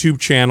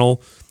YouTube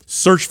channel,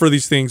 search for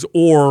these things,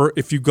 or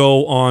if you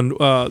go on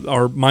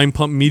our Mind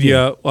Pump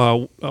Media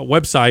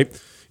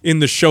website in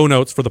the show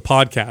notes for the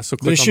podcast. So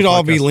click There on should the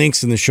all be podcast.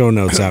 links in the show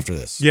notes after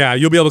this. Yeah,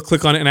 you'll be able to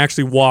click on it and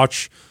actually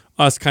watch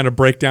us kind of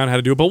break down how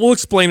to do it. But we'll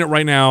explain it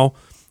right now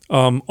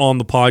on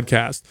the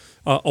podcast.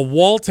 A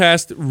wall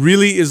test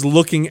really is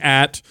looking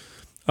at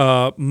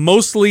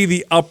mostly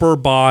the upper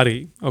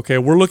body. Okay,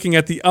 we're looking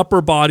at the upper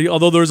body,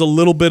 although there's a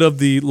little bit of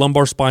the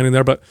lumbar spine in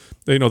there, but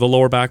the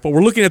lower back. But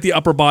we're looking at the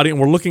upper body,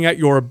 and we're looking at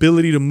your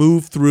ability to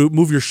move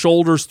your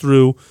shoulders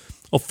through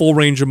a full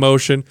range of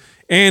motion,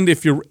 and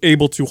if you're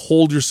able to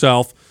hold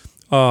yourself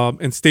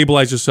and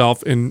stabilize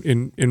yourself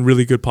in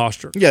really good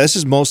posture. Yeah, this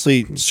is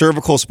mostly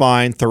cervical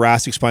spine,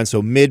 thoracic spine,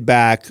 so mid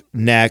back,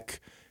 neck,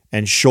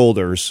 and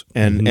shoulders,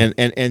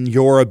 and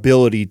your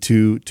ability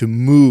to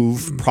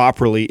move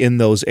properly in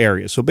those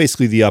areas. So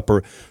basically the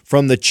upper,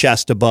 from the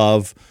chest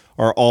above,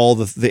 are all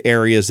the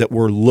areas that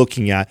we're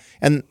looking at.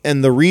 And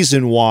the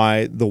reason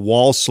why the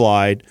wall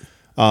slide,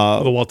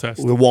 The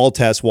wall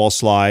test, wall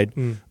slide,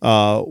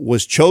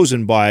 was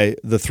chosen by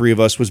the three of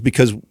us was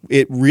because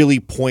it really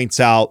points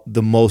out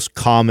the most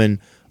common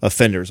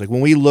offenders. Like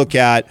when we look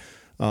at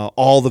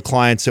all the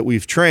clients that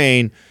we've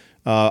trained,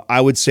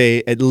 I would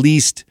say at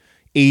least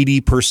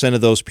 80%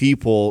 of those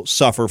people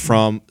suffer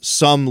from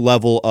some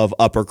level of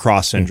upper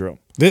cross syndrome.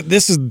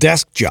 This is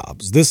desk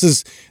jobs. This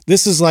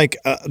is like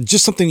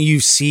just something you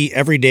see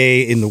every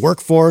day in the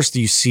workforce.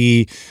 You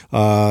see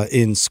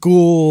in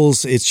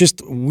schools. It's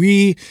just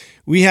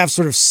we have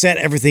sort of set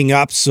everything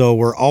up so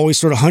we're always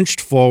sort of hunched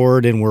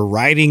forward, and we're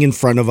riding in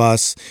front of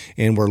us,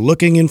 and we're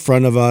looking in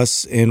front of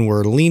us, and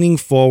we're leaning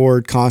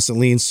forward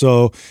constantly. And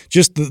so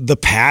just the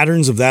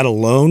patterns of that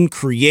alone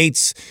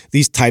creates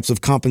these types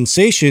of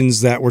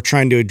compensations that we're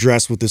trying to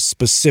address with this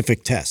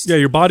specific test. Yeah,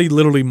 your body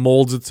literally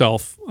molds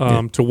itself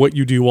to what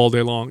you do all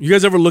day long. You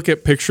guys ever look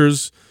at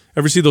pictures?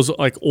 Ever see those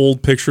like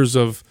old pictures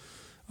of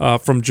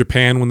from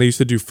Japan when they used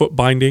to do foot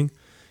binding,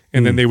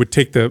 and then they would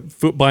take the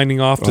foot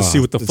binding off to see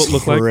what the foot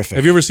looked like?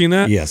 Have you ever seen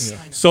that? Yes.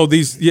 So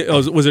these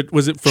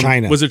was it from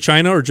China. Was it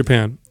China or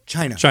Japan?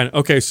 China.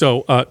 Okay,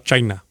 so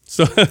China.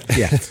 So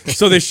Yeah.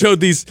 so they showed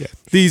these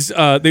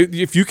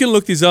if you can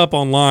look these up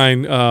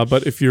online,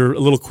 but if you're a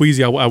little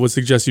queasy, I would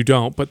suggest you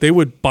don't. But they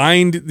would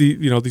bind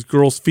these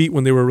girls' feet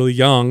when they were really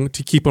young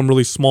to keep them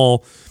really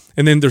small.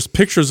 And then there's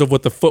pictures of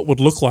what the foot would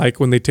look like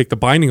when they take the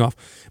binding off.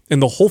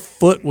 And the whole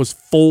foot was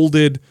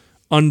folded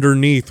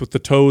underneath with the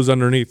toes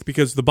underneath,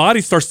 because the body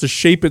starts to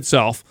shape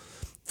itself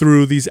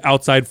through these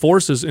outside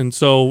forces. And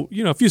so,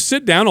 if you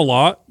sit down a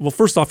lot, well,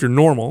 first off, you're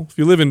normal. If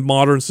you live in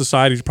modern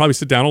society, you probably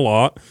sit down a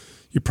lot.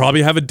 You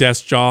probably have a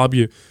desk job.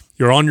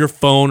 You're on your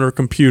phone or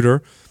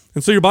computer.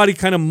 And so your body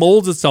kind of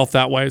molds itself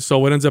that way. So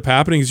what ends up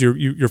happening is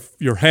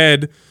your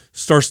head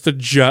starts to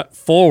jut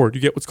forward.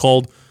 You get what's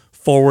called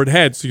forward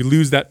head. So you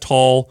lose that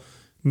tall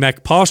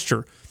neck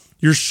posture.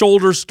 Your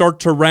shoulders start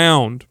to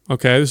round.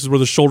 Okay, this is where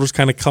the shoulders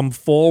kind of come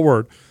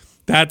forward.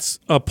 That's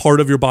a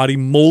part of your body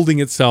molding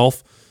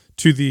itself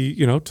to the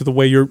to the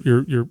way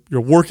you're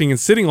working and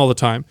sitting all the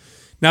time.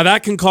 Now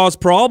that can cause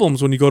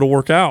problems when you go to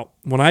work out.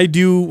 When I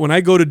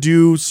go to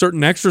do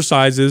certain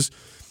exercises,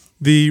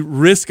 the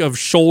risk of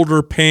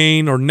shoulder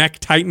pain or neck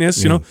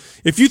tightness,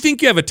 if you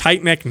think you have a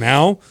tight neck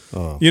now,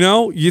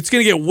 it's going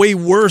to get way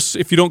worse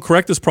if you don't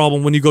correct this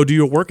problem when you go do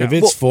your workout.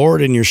 If it's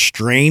forward and you're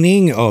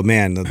straining, oh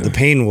man, the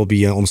pain will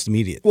be almost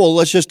immediate. Well,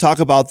 let's just talk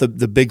about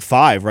the big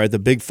five, right? The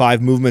big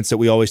five movements that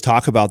we always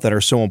talk about that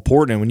are so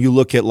important. And when you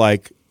look at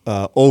like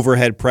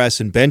overhead press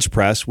and bench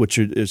press, which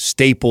are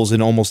staples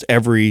in almost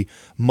every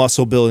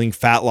muscle building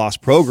fat loss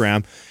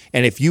program,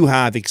 and if you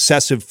have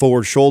excessive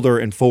forward shoulder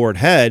and forward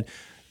head,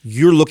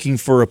 you're looking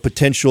for a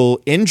potential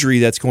injury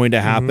that's going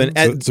to happen.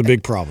 It's a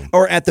big problem.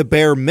 Or at the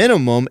bare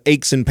minimum,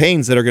 aches and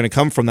pains that are going to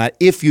come from that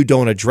if you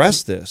don't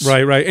address this.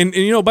 Right. And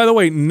by the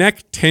way,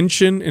 neck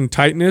tension and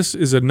tightness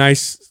is a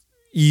nice,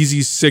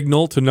 easy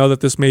signal to know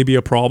that this may be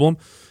a problem.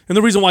 And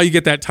the reason why you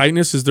get that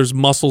tightness is there's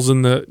muscles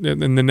in the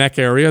neck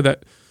area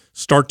that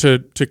start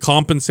to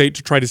compensate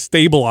to try to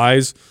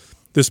stabilize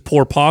this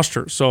poor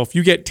posture. So if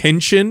you get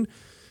tension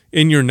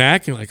in your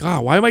neck, you're like,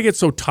 why do I get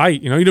so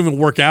tight? You don't even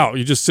work out.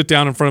 You just sit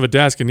down in front of a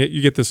desk and yet you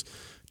get this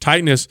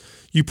tightness.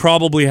 You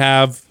probably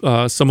have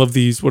some of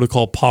these what are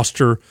called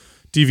posture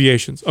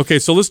deviations. Okay,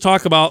 so let's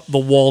talk about the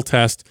wall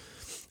test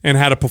and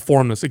how to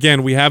perform this.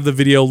 Again, we have the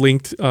video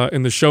linked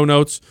in the show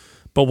notes,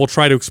 but we'll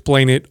try to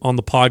explain it on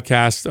the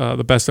podcast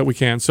the best that we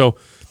can. So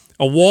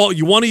a wall,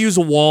 you want to use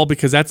a wall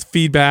because that's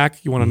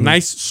feedback. You want a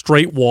nice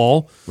straight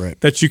wall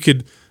that you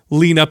could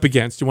lean up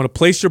against. You want to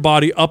place your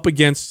body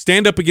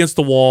stand up against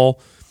the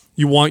wall.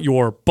 You want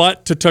your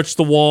butt to touch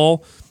the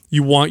wall.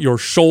 You want your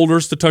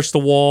shoulders to touch the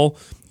wall.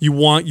 You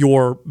want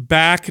your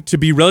back to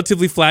be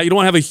relatively flat. You don't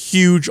want to have a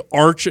huge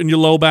arch in your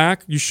low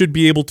back. You should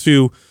be able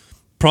to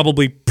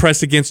probably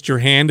press against your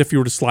hand if you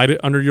were to slide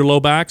it under your low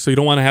back. So you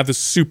don't want to have this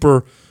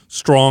super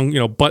strong,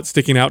 butt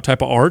sticking out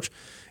type of arch.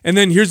 And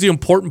then here's the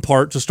important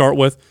part to start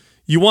with.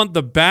 You want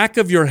the back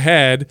of your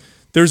head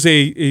there's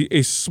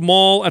a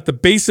small, at the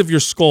base of your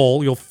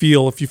skull, you'll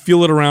feel, if you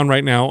feel it around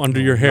right now under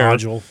your hair,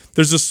 nodule.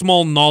 there's a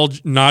small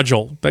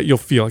nodule that you'll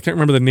feel. I can't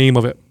remember the name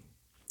of it,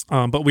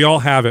 but we all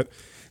have it.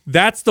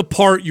 That's the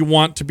part you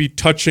want to be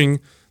touching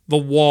the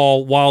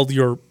wall while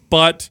your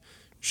butt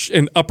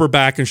and upper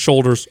back and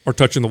shoulders are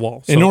touching the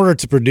wall. So, in order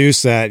to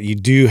produce that, you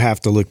do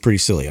have to look pretty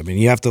silly. I mean,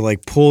 you have to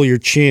like pull your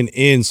chin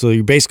in, so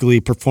you're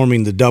basically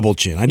performing the double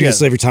chin. I do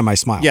this every time I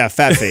smile. Yeah,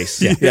 fat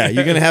face. Yeah,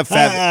 you're going to have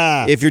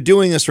fat. If you're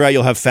doing this right,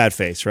 you'll have fat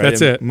face, right?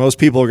 That's it. Most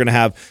people are going to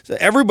have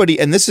everybody,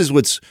 and this is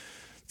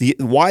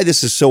why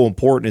this is so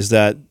important is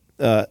that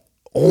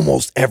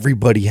almost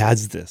everybody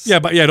has this. Yeah,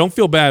 but don't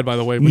feel bad, by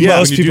the way. When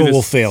Most you do people this,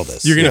 will fail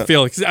this. You're going to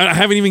fail it. 'Cause I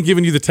haven't even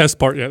given you the test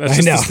part yet.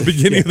 That's just the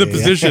beginning of the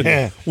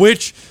position,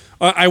 which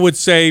I would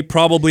say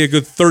probably a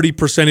good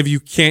 30% of you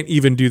can't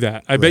even do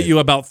that. I bet you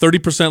about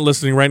 30%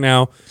 listening right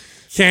now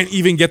can't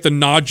even get the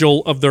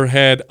nodule of their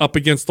head up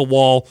against the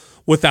wall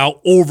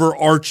without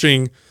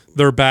overarching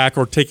their back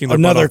or taking their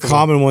butt Another off the wall.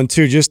 common one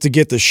too, just to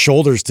get the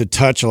shoulders to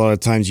touch, a lot of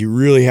times you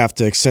really have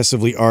to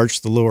excessively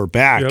arch the lower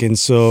back. Yep. And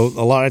so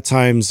a lot of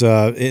times,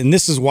 and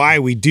this is why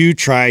we do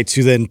try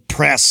to then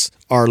press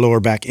our lower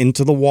back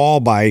into the wall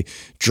by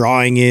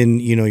drawing in,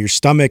 your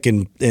stomach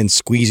and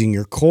squeezing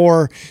your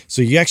core.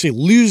 So you actually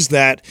lose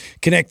that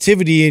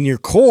connectivity in your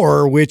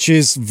core, which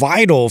is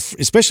vital,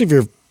 especially if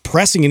you're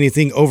pressing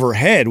anything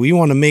overhead. We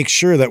want to make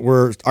sure that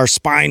our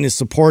spine is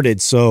supported.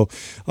 So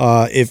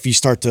if you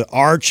start to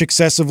arch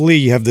excessively,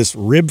 you have this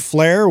rib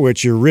flare,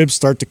 which your ribs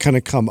start to kind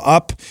of come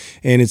up,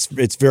 and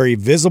it's very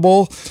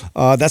visible.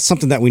 That's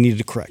something that we need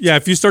to correct. Yeah,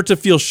 if you start to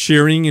feel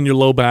shearing in your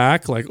low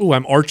back, like, oh,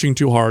 I'm arching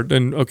too hard,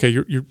 then okay,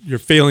 you're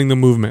failing the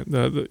movement.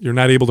 You're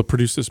not able to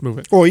produce this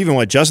movement. Or even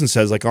what Justin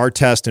says, like our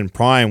test in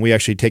Prime, we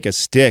actually take a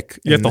stick.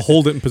 You have to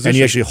hold it in position. And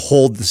you actually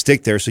hold the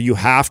stick there. So you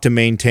have to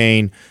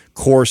maintain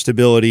core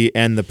stability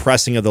and the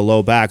pressing of the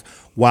low back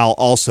while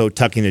also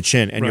tucking the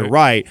chin. And you're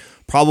right,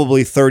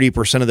 probably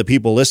 30% of the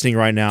people listening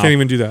right now can't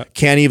even do that.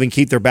 Can't even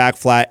keep their back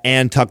flat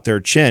and tuck their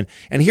chin.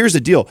 And here's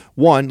the deal.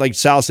 One, like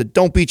Sal said,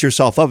 don't beat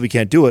yourself up if you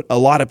can't do it. A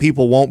lot of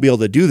people won't be able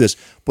to do this,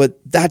 but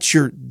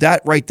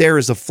that right there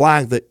is a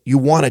flag that you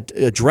want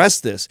to address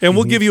this. And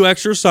we'll give you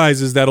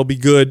exercises that'll be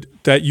good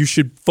that you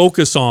should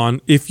focus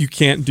on if you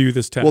can't do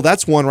this test. Well,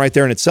 that's one right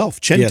there in itself.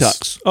 Chin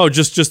tucks. Oh,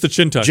 just the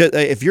chin tuck.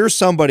 If you're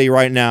somebody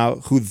right now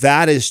who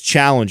that is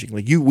challenging,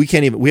 like we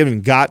haven't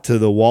even got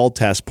to the wall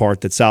test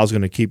part that Sal's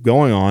going to keep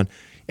going on,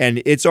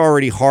 and it's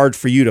already hard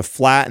for you to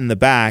flatten the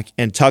back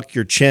and tuck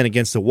your chin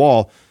against the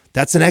wall.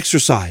 That's an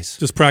exercise.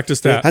 Just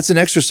practice that. That's an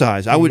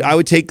exercise. I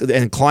would take,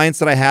 and clients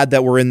that I had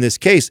that were in this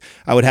case,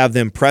 I would have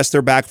them press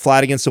their back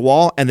flat against the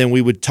wall, and then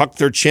we would tuck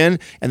their chin,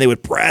 and they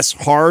would press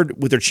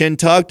hard with their chin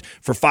tucked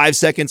for 5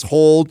 seconds,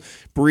 hold,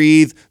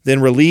 breathe,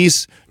 then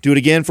release. Do it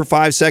again for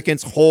 5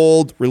 seconds,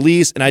 hold,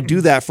 release. And I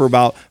do that for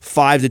about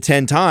 5 to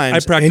 10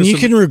 times. I practice. And you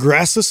can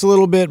regress this a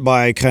little bit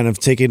by kind of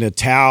taking a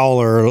towel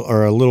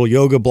or a little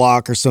yoga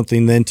block or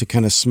something, then to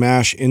kind of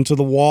smash into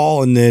the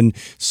wall and then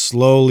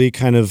slowly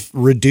kind of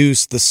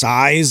reduce the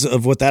size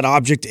of what that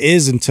object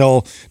is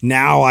until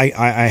now I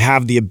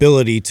have the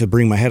ability to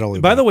bring my head all the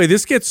way back. By the way,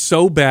 this gets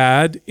so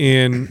bad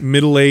in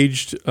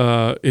middle-aged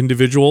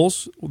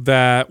individuals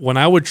that when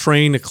I would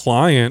train a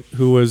client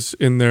who was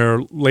in their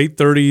late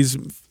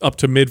 30s up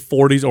to mid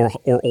 40s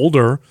or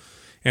older,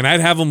 and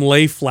I'd have them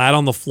lay flat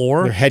on the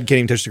floor. Their head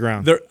getting touched the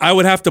ground. I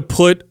would have to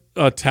put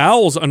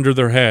towels under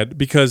their head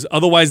because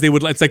otherwise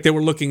it's like they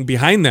were looking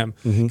behind them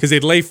because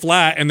they'd lay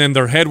flat and then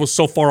their head was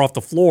so far off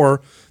the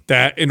floor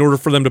that in order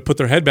for them to put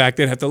their head back,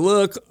 they'd have to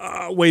look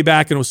way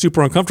back, and it was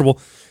super uncomfortable.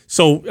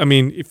 So, I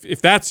mean,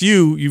 if that's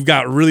you've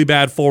got really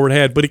bad forward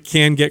head, but it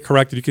can get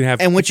corrected. You can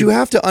have. And what you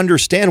have to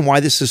understand why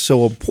this is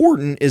so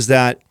important is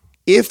that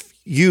if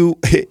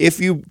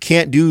you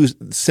can't do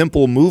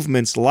simple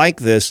movements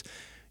like this,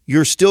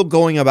 you're still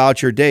going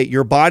about your day.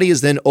 Your body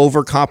is then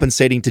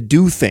overcompensating to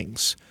do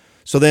things.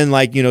 So then,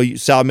 like,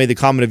 Sal made the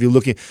comment of you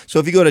looking. So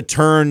if you go to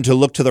turn to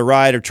look to the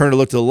right or turn to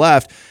look to the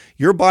left,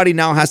 your body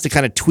now has to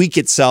kind of tweak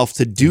itself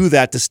to do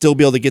that, to still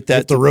be able to get that. You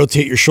have to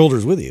rotate your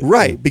shoulders with you.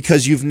 Right,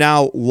 because you've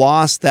now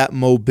lost that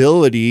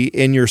mobility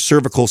in your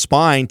cervical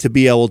spine to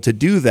be able to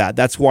do that.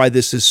 That's why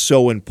this is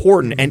so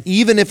important. And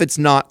even if it's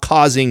not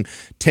causing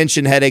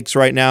tension headaches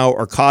right now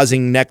or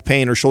causing neck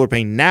pain or shoulder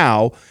pain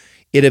now,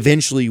 it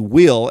eventually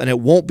will, and it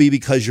won't be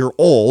because you're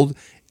old.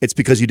 It's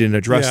because you didn't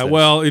address it. Yeah,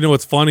 well,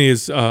 what's funny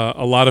is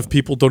a lot of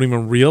people don't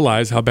even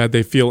realize how bad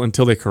they feel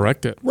until they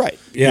correct it. Right.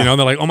 Yeah.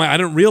 They're like, oh my, I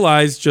didn't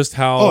realize just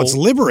how it's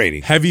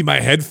liberating. heavy my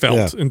head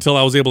felt until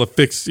I was able to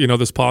fix,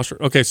 this posture.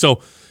 Okay,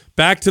 so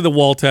back to the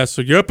wall test.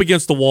 So you're up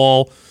against the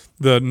wall,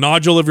 the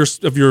nodule of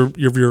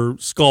your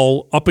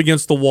skull up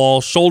against the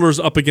wall, shoulders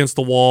up against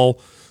the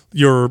wall,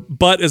 your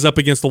butt is up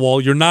against the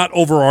wall. You're not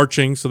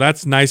overarching, so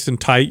that's nice and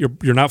tight.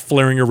 You're not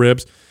flaring your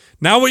ribs.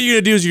 Now what you're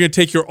gonna do is you're gonna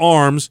take your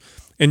arms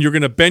and you're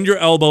going to bend your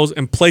elbows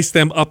and place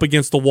them up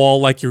against the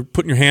wall like you're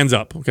putting your hands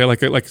up, okay?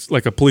 Like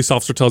a police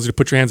officer tells you to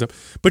put your hands up.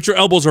 But your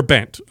elbows are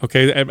bent,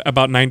 okay, at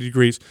about 90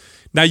 degrees.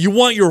 Now you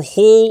want your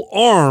whole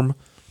arm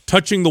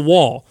touching the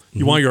wall.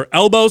 You want your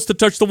elbows to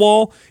touch the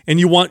wall, and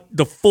you want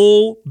the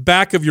full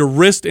back of your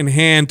wrist and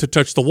hand to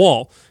touch the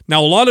wall.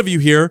 Now, a lot of you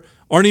here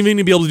aren't even going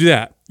to be able to do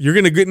that. You're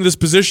going to get into this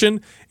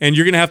position, and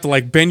you're going to have to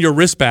like bend your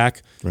wrist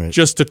back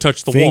just to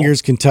touch the wall.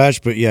 Fingers can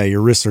touch, but yeah,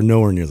 your wrists are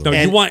nowhere near the wall.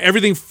 No, you want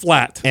everything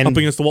flat up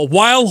against the wall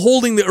while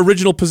holding the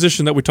original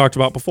position that we talked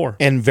about before.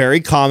 And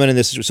very common in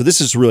this. So this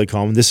is really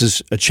common. This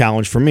is a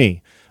challenge for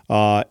me.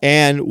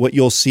 And what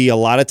you'll see a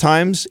lot of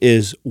times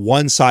is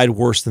one side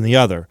worse than the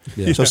other.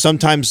 Yeah. So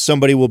sometimes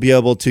somebody will be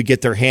able to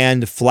get their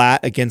hand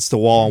flat against the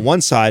wall on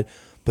one side,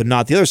 but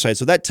not the other side.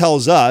 So that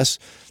tells us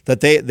that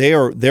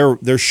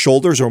their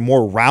shoulders are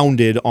more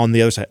rounded on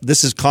the other side.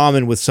 This is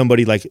common with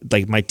somebody like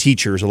my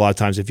teachers. A lot of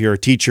times, if you're a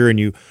teacher and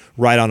you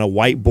write on a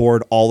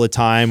whiteboard all the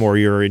time, or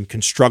you're in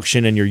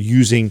construction and you're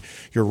using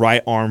your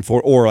right arm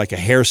or like a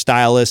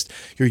hairstylist,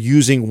 you're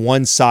using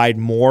one side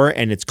more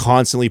and it's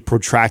constantly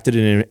protracted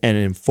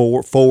and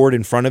forward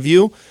in front of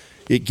you.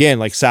 Again,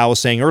 like Sal was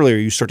saying earlier,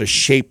 you start to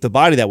shape the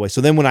body that way. So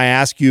then when I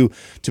ask you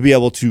to be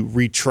able to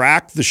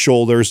retract the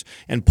shoulders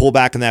and pull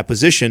back in that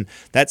position,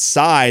 that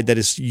side that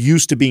is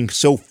used to being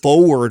so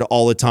forward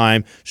all the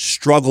time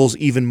struggles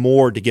even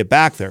more to get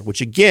back there,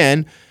 which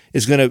again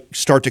is going to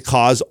start to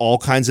cause all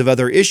kinds of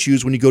other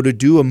issues when you go to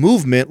do a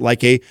movement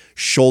like a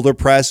shoulder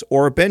press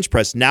or a bench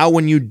press. Now,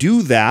 when you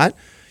do that,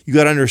 you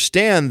got to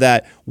understand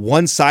that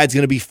one side's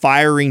going to be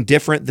firing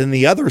different than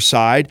the other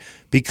side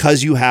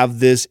because you have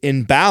this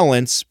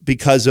imbalance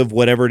because of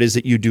whatever it is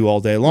that you do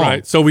all day long.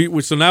 Right. So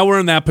so now we're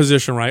in that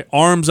position, right?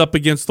 Arms up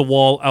against the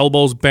wall,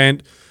 elbows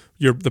bent.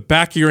 The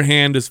back of your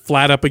hand is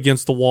flat up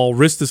against the wall.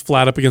 Wrist is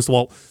flat up against the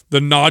wall. The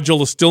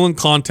nodule is still in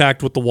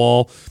contact with the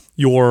wall.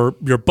 Your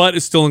butt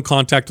is still in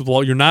contact with the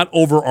wall. You're not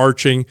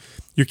overarching.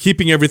 You're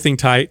keeping everything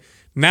tight.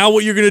 Now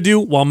what you're going to do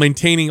while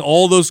maintaining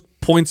all those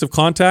points of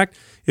contact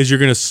is you're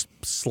going to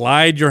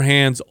slide your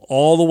hands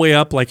all the way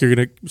up, like you're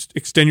going to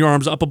extend your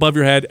arms up above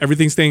your head,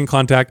 everything staying in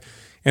contact,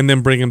 and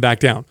then bring them back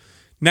down.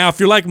 Now, if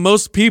you're like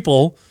most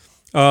people,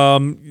 you're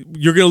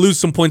going to lose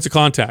some points of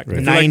contact.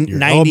 Right.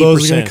 Your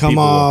elbows are going to come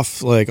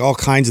off, like all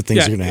kinds of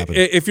things are going to happen.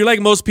 If you're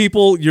like most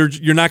people,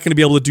 you're not going to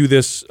be able to do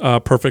this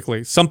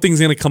perfectly. Something's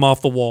going to come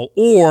off the wall,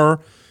 or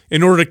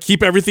in order to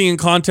keep everything in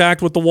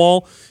contact with the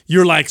wall,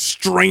 you're like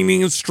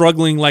straining and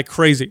struggling like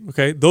crazy.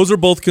 Okay, those are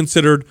both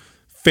considered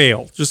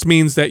fail. Just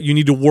means that you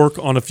need to work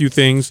on a few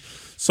things.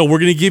 So we're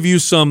going to give you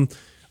some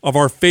of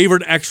our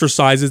favorite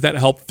exercises that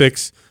help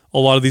fix a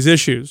lot of these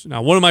issues.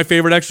 Now, one of my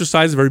favorite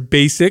exercises, very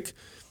basic,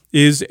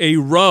 is a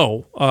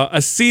row.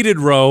 A seated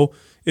row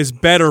is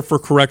better for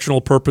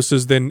correctional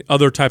purposes than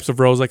other types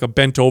of rows, like a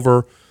bent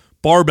over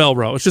barbell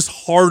row. It's just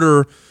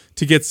harder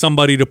to get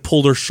somebody to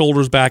pull their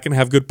shoulders back and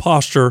have good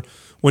posture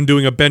when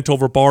doing a bent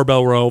over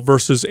barbell row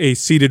versus a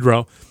seated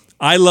row.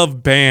 I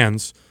love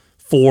bands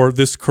for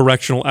this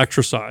correctional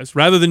exercise.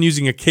 Rather than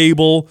using a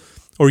cable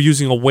or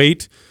using a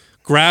weight,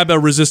 grab a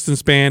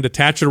resistance band,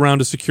 attach it around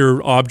a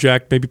secure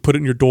object, maybe put it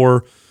in your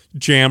door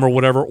jamb or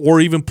whatever,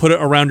 or even put it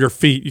around your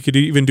feet. You could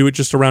even do it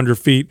just around your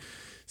feet.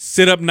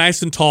 Sit up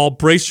nice and tall,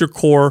 brace your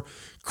core,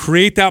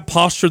 create that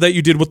posture that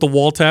you did with the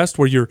wall test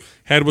where your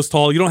head was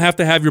tall. You don't have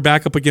to have your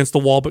back up against the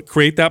wall, but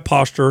create that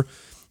posture.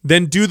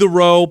 Then do the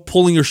row,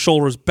 pulling your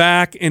shoulders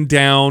back and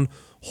down,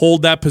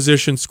 hold that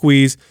position,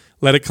 squeeze,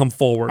 let it come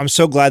forward. I'm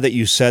so glad that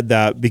you said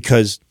that,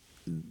 because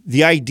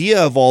the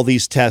idea of all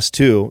these tests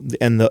too,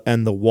 and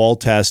the wall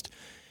test,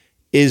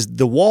 is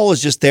the wall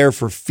is just there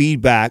for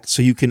feedback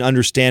so you can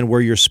understand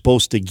where you're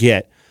supposed to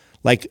get.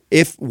 Like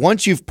if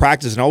once you've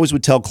practiced, and I always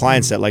would tell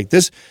clients that like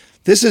this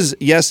is,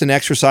 yes, an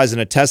exercise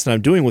and a test that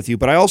I'm doing with you,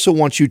 but I also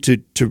want you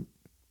to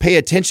pay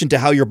attention to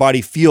how your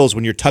body feels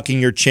when you're tucking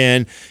your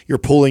chin, you're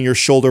pulling your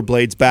shoulder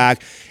blades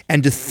back,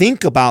 and to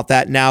think about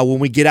that now when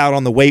we get out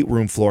on the weight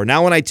room floor.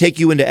 Now when I take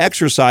you into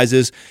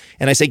exercises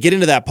and I say get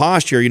into that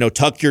posture,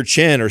 tuck your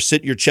chin or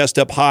sit your chest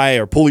up high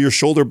or pull your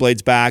shoulder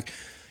blades back,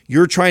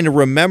 you're trying to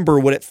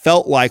remember what it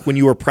felt like when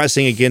you were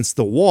pressing against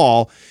the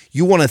wall.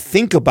 You want to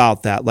think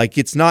about that. Like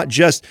it's not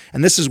just,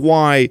 and this is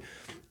why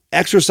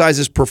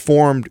exercises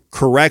performed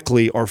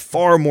correctly are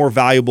far more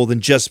valuable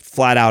than just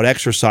flat out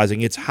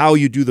exercising. It's how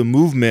you do the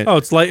movement. Oh,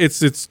 it's like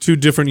it's two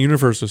different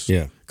universes.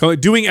 Yeah.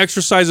 Doing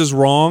exercises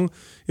wrong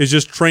is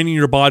just training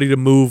your body to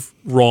move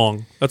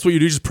wrong. That's what you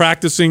do. Just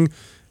practicing,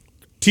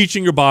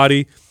 teaching your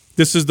body,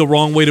 this is the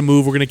wrong way to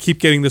move. We're going to keep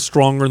getting this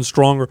stronger and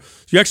stronger.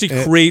 So you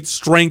actually create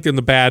strength in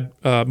the bad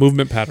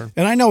movement pattern.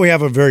 And I know we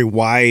have a very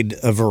wide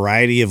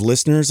variety of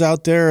listeners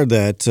out there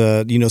that,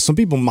 some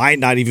people might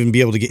not even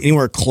be able to get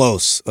anywhere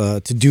close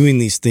to doing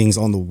these things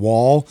on the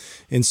wall.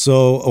 And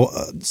so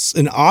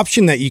an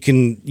option that you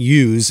can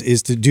use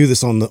is to do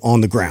this on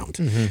the ground.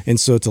 Mm-hmm. And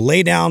so to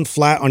lay down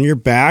flat on your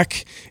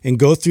back and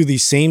go through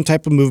these same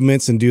type of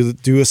movements and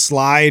do a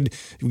slide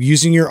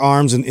using your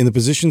arms in the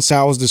position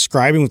Sal was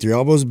describing, with your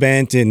elbows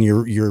bent and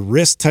your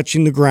wrist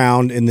touching the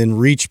ground, and then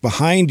reach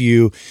behind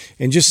you,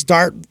 and just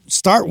start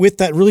with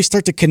that. Really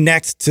start to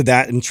connect to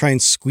that, and try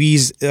and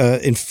squeeze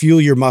and feel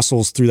your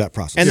muscles through that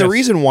process. And the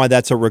reason why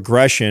that's a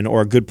regression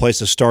or a good place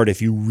to start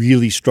if you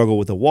really struggle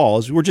with the wall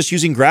is we're just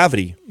using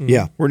gravity.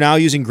 Yeah. We're now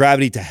using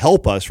gravity to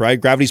help us, right?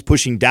 Gravity's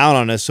pushing down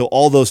on us. So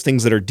all those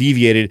things that are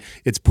deviated,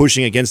 it's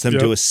pushing against them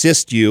to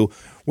assist you.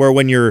 Where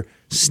when you're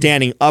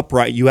standing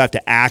upright, you have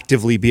to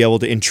actively be able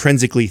to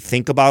intrinsically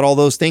think about all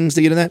those things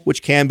to get in that,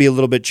 which can be a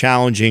little bit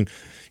challenging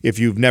if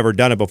you've never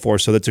done it before.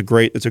 So that's a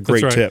great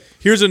tip.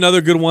 Here's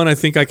another good one I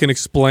think I can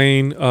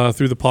explain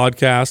through the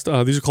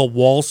podcast. These are called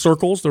wall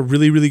circles. They're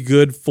really, really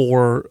good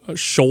for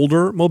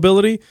shoulder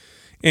mobility.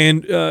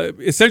 And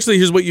essentially,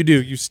 here's what you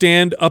do. You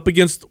stand up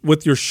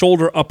with your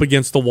shoulder up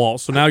against the wall.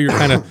 So now you're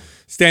kind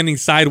of standing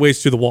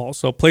sideways to the wall.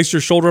 So place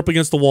your shoulder up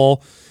against the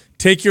wall.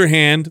 Take your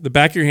hand, the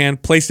back of your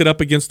hand, place it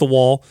up against the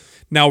wall.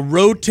 Now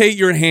rotate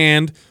your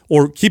hand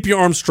or keep your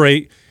arm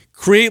straight.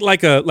 Create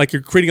like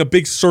you're creating a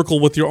big circle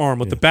with your arm,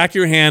 with the back of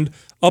your hand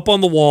up on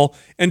the wall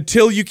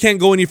until you can't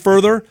go any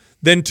further.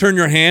 Then turn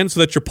your hand so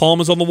that your palm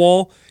is on the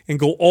wall and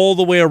go all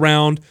the way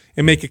around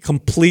and make a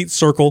complete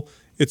circle.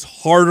 It's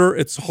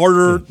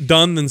harder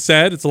done than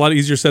said. It's a lot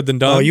easier said than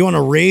done. Oh, you want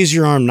to raise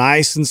your arm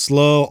nice and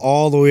slow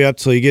all the way up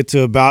till you get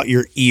to about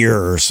your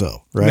ear or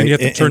so, right? And then you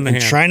have to turn the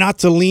hand. Try not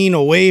to lean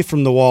away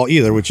from the wall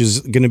either, which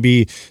is going to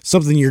be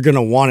something you're going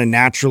to want to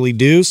naturally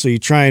do. So you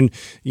try and,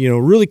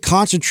 really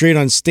concentrate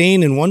on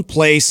staying in one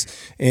place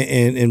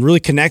and really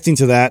connecting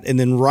to that. And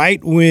then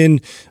right when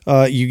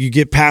you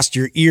get past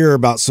your ear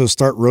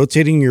start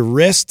rotating your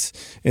wrist,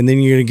 and then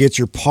you're going to get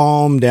your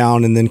palm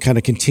down and then kind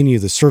of continue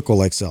the circle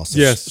like Sal says.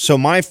 Yes. So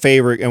my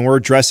favorite, and we're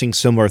addressing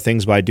similar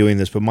things by doing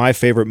this, but my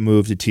favorite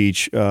move to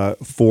teach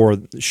for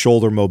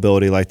shoulder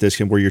mobility like this,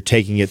 and where you're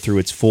taking it through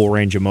its full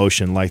range of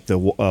motion, like the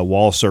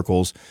wall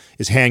circles,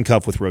 is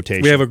handcuff with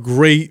rotation. We have a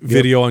great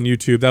video on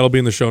YouTube. That'll be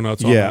in the show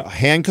notes.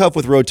 Handcuff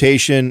with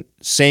rotation,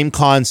 same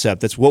concept.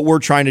 That's what we're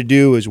trying to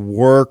do, is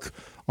work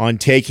on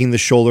taking the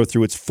shoulder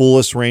through its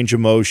fullest range of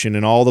motion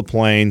in all the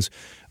planes.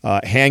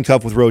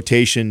 Handcuff with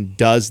rotation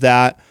does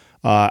that.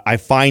 I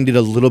find it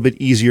a little bit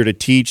easier to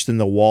teach than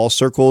the wall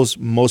circles.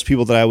 Most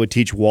people that I would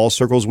teach wall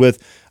circles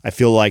with, I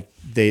feel like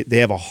they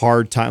have a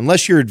hard time.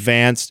 Unless you're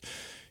advanced,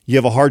 you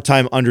have a hard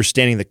time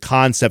understanding the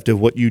concept of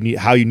what you need,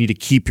 how you need to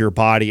keep your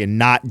body and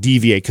not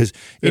deviate. Because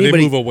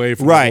anybody move away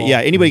from the wall.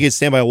 Anybody can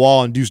stand by a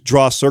wall and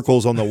draw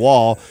circles on the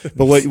wall.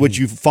 But what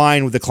you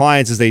find with the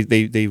clients is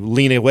they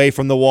lean away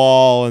from the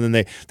wall, and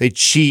then they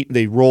cheat.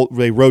 They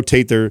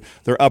rotate their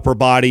upper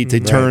body to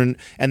turn.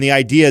 And the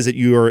idea is that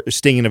you are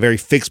staying in a very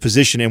fixed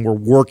position, and we're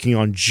working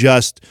on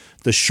just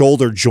the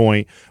shoulder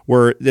joint,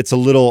 where it's a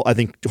little, I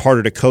think,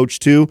 harder to coach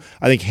to.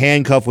 I think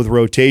handcuff with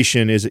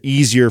rotation is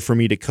easier for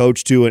me to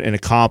coach to, and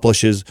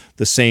accomplishes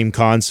the same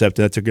concept.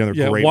 That's another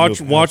great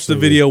move. Watch the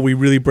video. We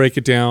really break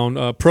it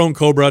down. Prone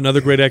Cobra,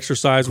 another great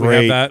exercise. We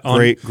have that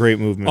on great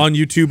movement on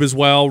YouTube as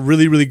well.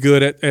 Really, really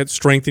good at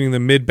strengthening the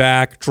mid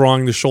back,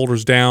 drawing the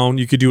shoulders down.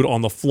 You could do it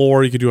on the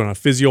floor. You could do it on a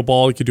physio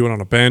ball. You could do it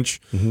on a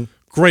bench. Mm-hmm.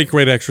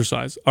 Great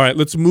exercise. All right,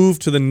 let's move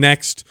to the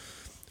next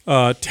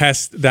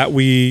test that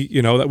we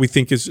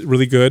think is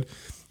really good.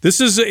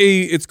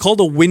 It's called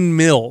a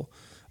windmill.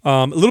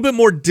 A little bit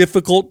more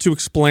difficult to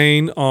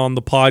explain on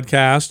the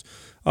podcast,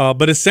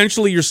 but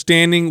essentially you're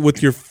standing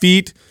with your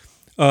feet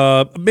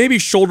maybe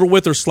shoulder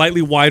width or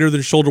slightly wider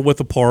than shoulder width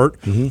apart,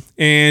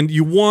 and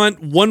you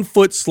want one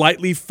foot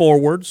slightly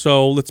forward.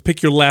 So let's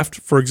pick your left,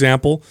 for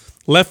example.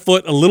 Left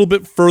foot a little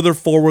bit further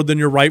forward than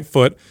your right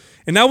foot.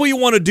 And now what you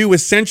want to do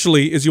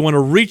essentially is you want to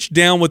reach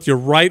down with your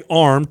right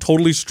arm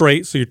totally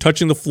straight, so you're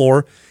touching the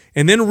floor,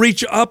 and then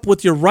reach up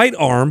with your right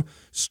arm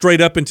straight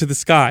up into the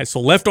sky.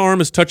 So left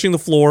arm is touching the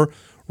floor,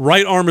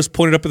 right arm is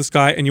pointed up at the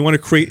sky, and you want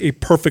to create a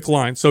perfect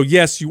line. So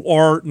yes, you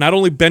are not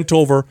only bent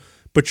over,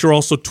 but you're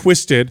also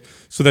twisted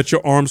so that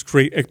your arms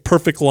create a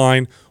perfect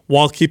line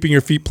while keeping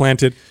your feet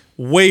planted.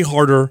 Way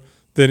harder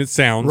than it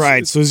sounds.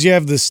 Right. So as you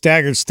have the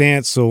staggered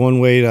stance, so one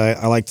way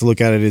I like to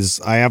look at it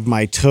is I have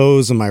my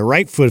toes on my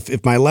right foot.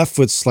 If my left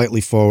foot's slightly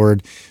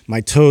forward,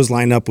 my toes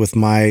line up with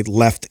my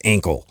left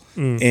ankle.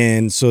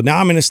 And so now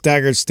I'm in a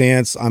staggered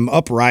stance. I'm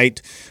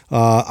upright.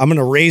 I'm going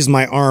to raise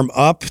my arm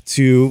up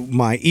to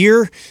my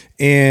ear,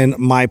 and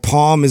my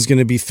palm is going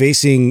to be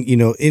facing,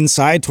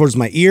 inside towards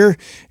my ear.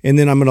 And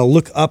then I'm going to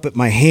look up at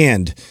my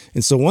hand.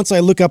 And so once I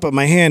look up at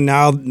my hand,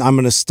 now I'm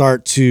going to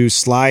start to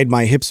slide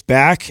my hips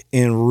back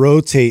and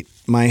rotate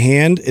my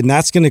hand, and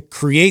that's going to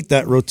create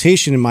that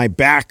rotation in my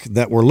back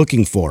that we're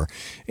looking for.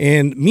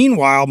 And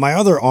meanwhile, my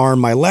other arm,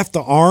 my left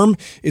arm,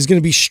 is going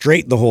to be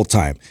straight the whole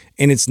time,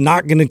 and it's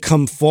not going to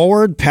come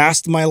forward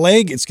past my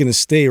leg. It's going to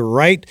stay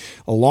right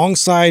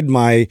alongside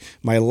my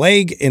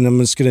leg, and I'm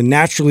just going to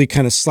naturally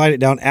kind of slide it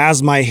down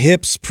as my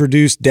hips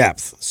produce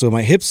depth. So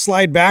my hips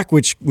slide back,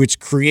 which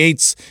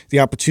creates the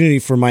opportunity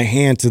for my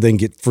hand to then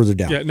get further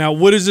down. Yeah. Now,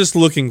 what is this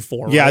looking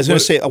for? Yeah, right? I was going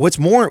to say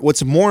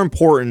what's more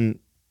important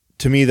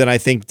to me that I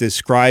think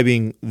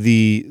describing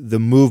the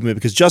movement,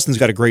 because Justin's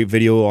got a great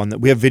video on that.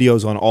 We have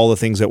videos on all the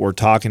things that we're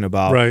talking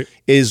about. Right.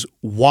 Is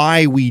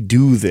why we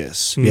do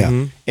this.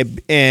 Yeah.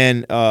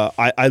 And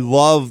I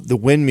love the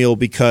windmill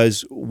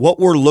because what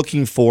we're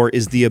looking for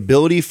is the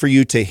ability for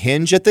you to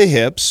hinge at the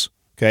hips.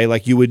 Okay,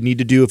 like you would need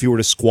to do if you were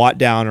to squat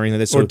down or anything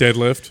like this. Or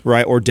deadlift.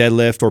 Right, or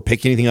deadlift, or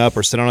pick anything up,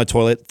 or sit on a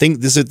toilet.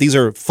 These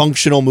are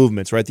functional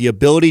movements, right? The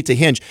ability to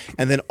hinge.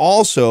 And then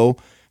also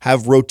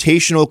have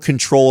rotational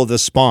control of the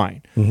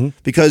spine.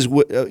 Because,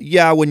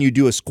 when you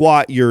do a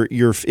squat, you're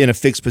in a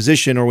fixed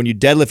position, or when you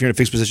deadlift, you're in a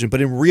fixed position. But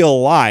in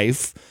real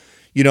life,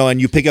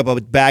 and you pick up a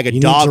bag of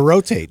You dog. need to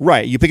rotate.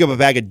 Right. You pick up a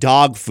bag of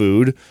dog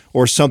food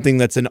or something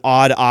that's an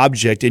odd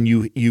object, and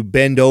you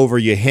bend over,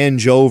 you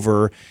hinge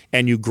over,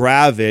 and you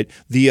grab it.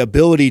 The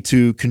ability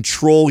to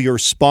control your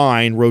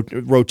spine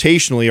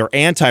rotationally or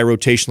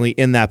anti-rotationally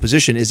in that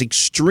position is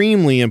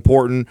extremely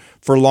important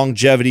for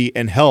longevity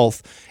and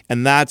health.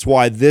 And that's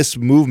why this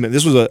movement,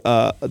 this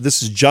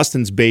is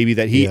Justin's baby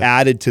that he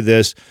added to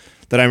this.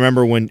 That I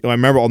remember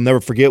I'll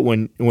never forget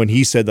when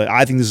he said that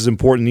I think this is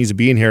important, needs to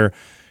be in here.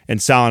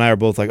 And Sal and I are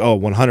both like,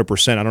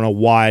 100%. I don't know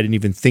why I didn't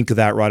even think of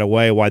that right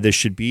away, why this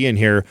should be in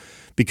here,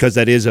 because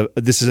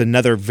this is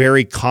another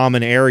very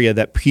common area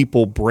that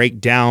people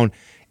break down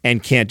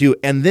and can't do.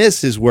 And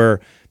this is where,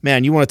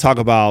 man, you want to talk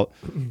about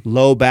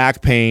low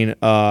back pain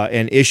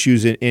and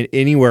issues in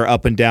anywhere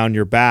up and down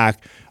your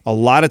back. A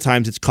lot of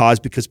times it's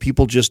caused because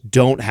people just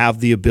don't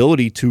have the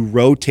ability to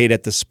rotate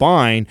at the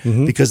spine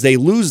because they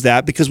lose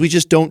that because we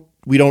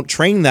don't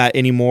train that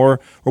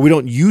anymore, or we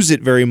don't use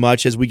it very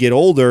much as we get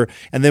older.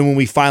 And then when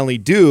we finally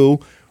do,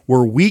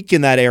 we're weak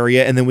in that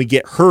area, and then we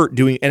get hurt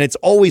doing. And it's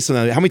always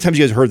something. How many times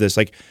you guys heard this?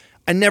 Like,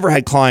 I never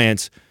had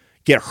clients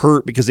get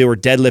hurt because they were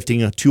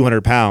deadlifting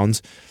 200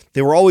 pounds.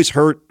 They were always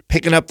hurt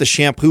picking up the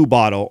shampoo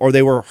bottle, or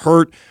they were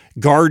hurt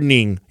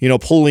gardening,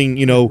 pulling,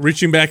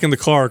 reaching back in the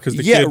car because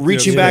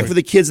reaching back for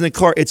the kids in the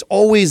car. It's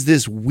always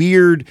this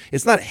weird.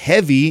 It's not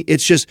heavy.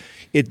 It's just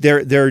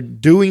they're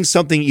doing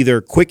something either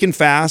quick and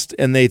fast,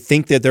 and they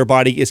think that their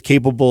body is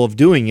capable of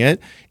doing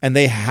it, and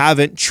they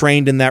haven't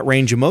trained in that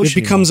range of motion.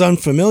 It becomes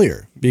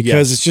unfamiliar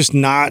because it's just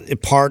not a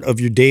part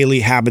of your daily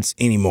habits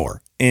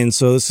anymore. And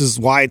so this is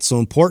why it's so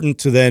important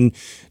to then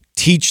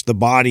teach the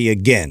body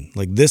again.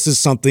 Like, this is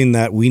something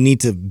that we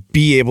need to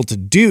be able to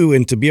do,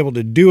 and to be able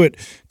to do it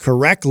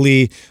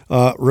correctly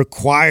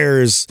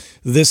requires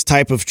this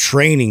type of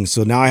training.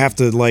 So now I have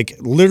to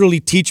literally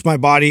teach my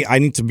body. I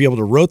need to be able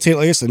to rotate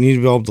like this. I need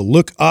to be able to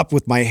look up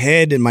with my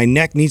head, and my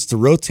neck needs to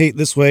rotate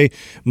this way.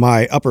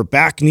 My upper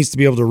back needs to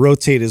be able to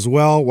rotate as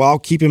well, while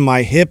keeping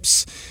my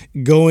hips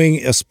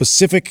going a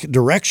specific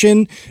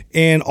direction.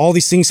 And all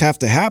these things have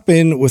to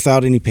happen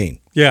without any pain.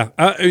 Yeah.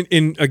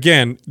 And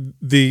again,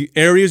 the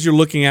areas you're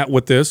looking at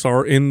with this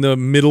are in the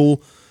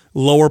middle,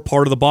 lower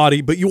part of the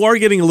body, but you are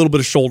getting a little bit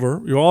of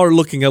shoulder. You are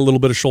looking at a little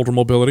bit of shoulder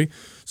mobility.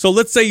 So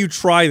let's say you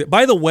try it.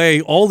 By the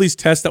way, all these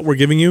tests that we're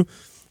giving you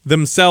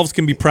themselves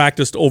can be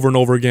practiced over and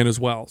over again as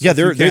well. So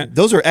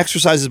those are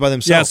exercises by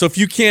themselves. Yeah. So if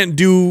you can't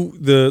do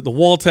the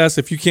wall test,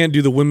 if you can't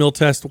do the windmill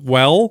test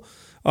well,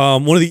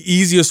 one of the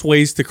easiest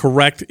ways to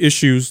correct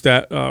issues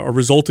that are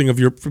resulting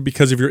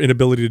because of your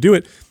inability to do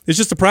it is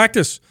just to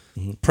practice.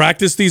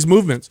 Practice these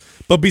movements.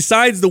 But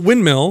besides the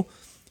windmill,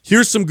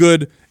 here's some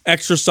good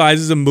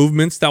exercises and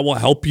movements that will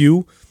help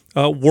you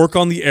work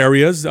on the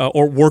areas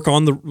or work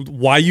on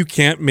why you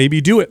can't maybe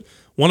do it.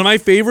 One of my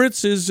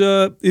favorites is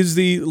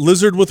the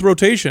lizard with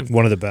rotation.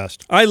 One of the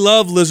best. I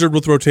love lizard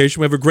with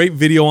rotation. We have a great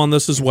video on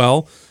this as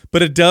well,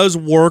 but it does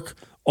work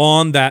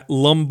on that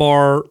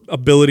lumbar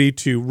ability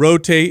to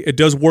rotate. It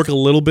does work a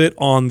little bit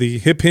on the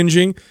hip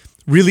hinging.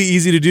 Really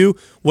easy to do.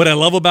 What I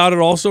love about it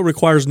also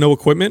requires no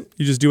equipment.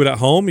 You just do it at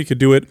home. You could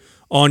do it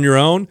on your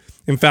own.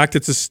 In fact,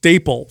 it's a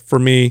staple for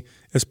me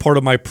as part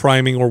of my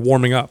priming or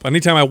warming up.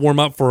 Anytime I warm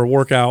up for a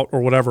workout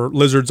or whatever,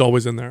 lizard's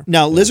always in there.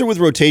 Now, lizard with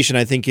rotation,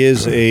 I think,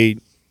 is a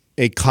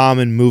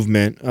common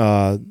movement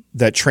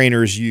that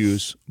trainers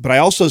use, but I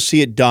also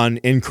see it done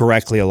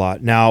incorrectly a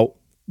lot. Now,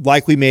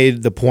 like we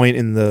made the point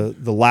in the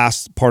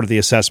last part of the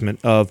assessment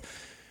of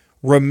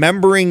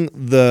remembering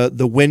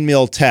the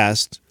windmill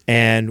test.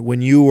 And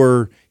when you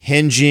were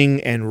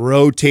hinging and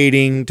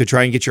rotating to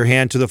try and get your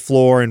hand to the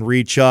floor and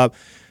reach up,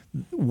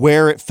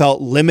 where it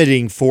felt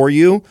limiting for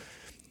you,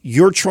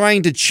 you're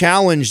trying to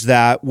challenge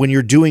that when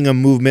you're doing a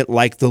movement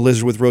like the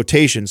lizard with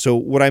rotation. So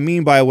what I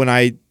mean by when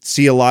I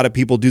see a lot of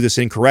people do this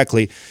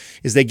incorrectly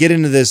is they get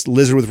into this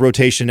lizard with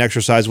rotation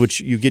exercise,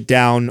 which you get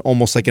down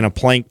almost like in a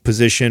plank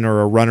position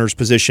or a runner's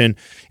position,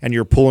 and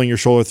you're pulling your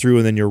shoulder through,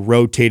 and then you're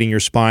rotating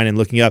your spine and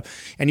looking up.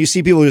 And you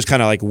see people just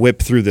kind of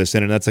whip through this,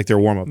 and that's like their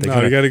warm-up. They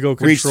you got to go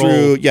reach control.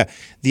 through. Yeah.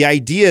 The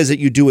idea is that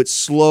you do it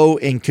slow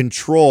and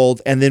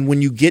controlled, and then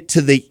when you get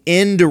to the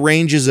end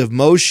ranges of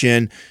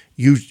motion,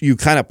 you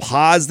kind of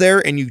pause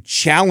there and you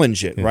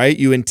challenge it, right?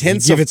 You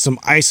give it some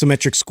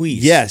isometric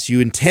squeeze. Yes,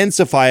 you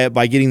intensify it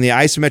by getting the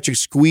isometric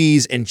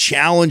squeeze and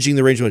challenging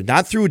the range of motion,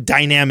 not through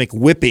dynamic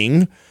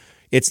whipping.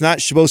 It's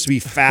not supposed to be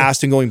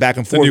fast and going back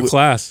and The forth. new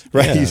class.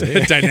 Right.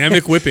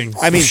 Dynamic whipping.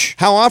 I mean,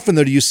 how often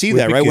though do you see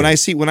that, Whip it right?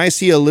 good. When I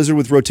see a lizard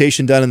with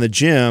rotation done in the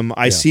gym,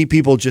 I see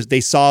people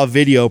they saw a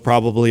video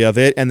probably of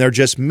it and they're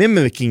just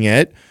mimicking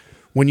it.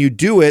 When you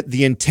do it,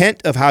 the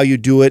intent of how you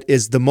do it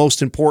is the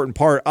most important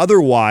part.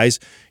 Otherwise,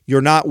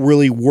 you're not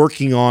really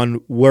working on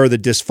where the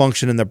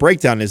dysfunction and the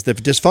breakdown is. The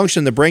dysfunction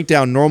and the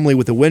breakdown normally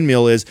with a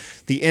windmill is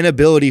the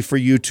inability for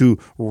you to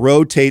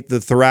rotate the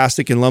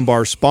thoracic and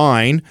lumbar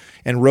spine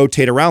and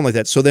rotate around like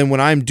that. So then when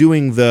I'm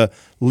doing the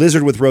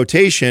lizard with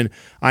rotation,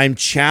 I'm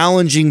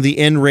challenging the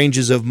end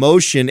ranges of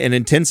motion and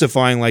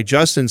intensifying, like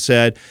Justin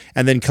said,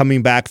 and then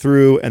coming back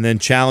through and then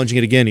challenging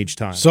it again each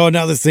time. So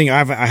another thing,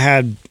 I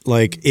had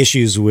like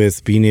issues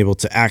with being able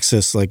to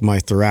access like my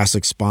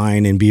thoracic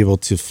spine and be able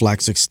to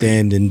flex,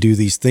 extend, and do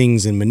these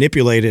things and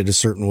manipulate it a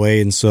certain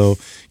way. And so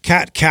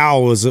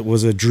cat-cow was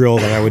a drill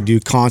that I would do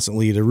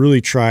constantly to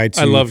really try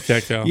to. I love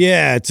cat-cow.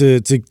 Yeah,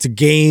 to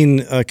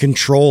gain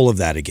control of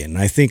that again. And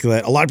I think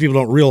that a lot of people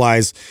don't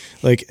realize,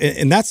 like,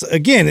 and that's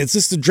again, it's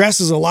just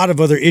addresses a lot of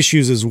other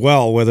issues as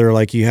well. Whether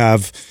like you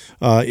have,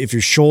 if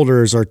your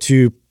shoulders are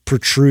too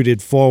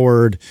protruded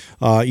forward,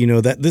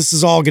 that this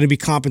is all going to be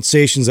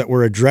compensations that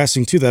we're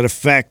addressing too that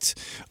affect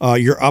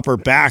your upper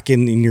back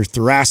and in your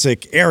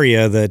thoracic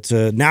area that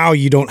now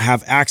you don't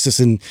have access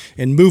and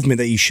movement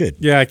that you should.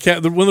 Yeah,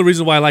 one of the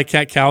reasons why I like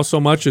cat-cow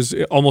so much is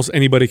almost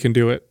anybody can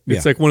do it.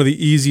 It's like one of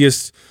the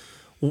easiest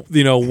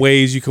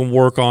ways you can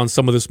work on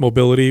some of this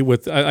mobility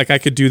with. I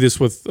could do this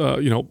with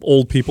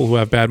old people who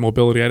have bad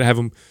mobility. I'd have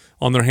them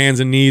on their hands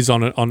and knees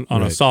on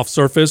a soft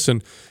surface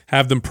and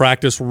have them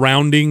practice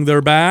rounding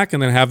their back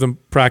and then have them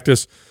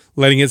practice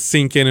letting it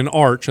sink in and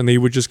arch, and they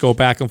would just go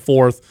back and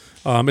forth.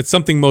 It's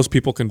something most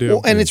people can do.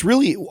 Well, and it's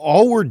really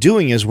all we're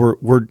doing is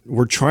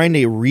we're trying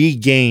to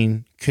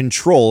regain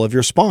control of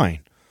your spine.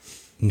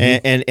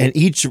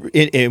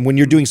 Mm-hmm. And when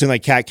you're doing something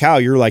like cat-cow,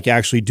 you're like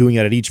actually doing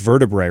it at each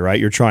vertebrae, right?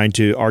 You're trying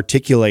to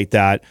articulate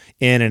that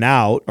in and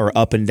out or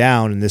up and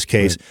down in this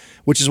case,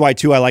 which is why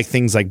too I like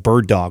things like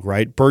bird dog,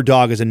 right? Bird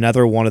dog is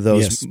another one of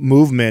those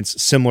movements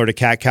similar to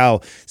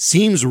cat-cow.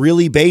 Seems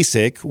really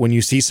basic when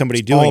you see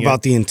somebody doing it. All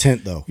about the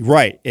intent though.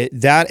 Right.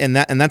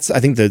 That's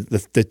I think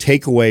the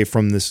takeaway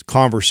from this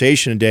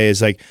conversation today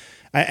is like,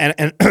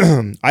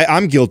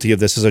 I'm guilty of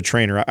this as a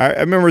trainer. I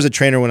remember as a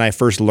trainer when I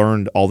first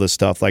learned all this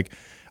stuff, like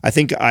I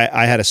think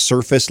I had a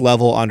surface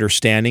level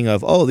understanding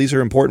of, these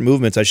are important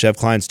movements I should have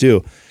clients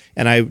do.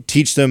 And I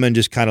teach them and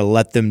just kind of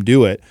let them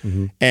do it.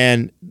 Mm-hmm.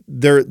 And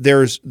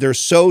they're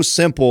so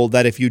simple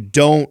that if you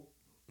don't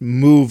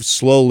move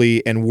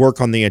slowly and work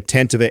on the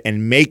intent of it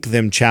and make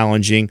them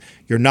challenging,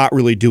 you're not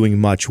really doing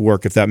much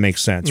work, if that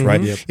makes sense, mm-hmm.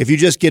 right? Yep. If you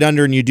just get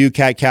under and you do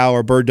cat-cow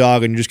or bird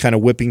dog and you're just kind of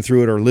whipping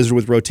through it, or lizard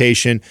with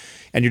rotation,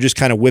 and you're just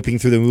kind of whipping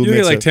through the movements.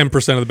 You get like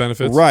 10% of the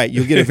benefits. Right.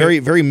 You'll get a very,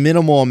 very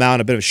minimal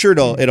amount of benefit. Sure,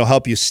 it'll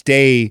help you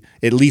stay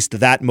at least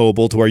that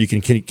mobile to where you can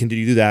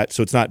continue to do that.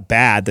 So it's not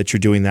bad that you're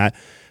doing that.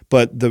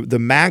 But the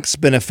max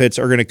benefits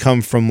are going to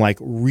come from like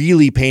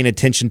really paying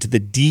attention to the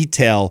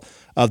detail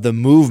of the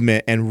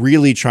movement and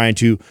really trying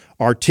to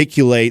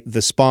articulate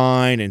the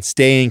spine and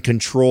stay in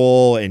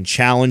control and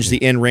challenge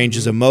the end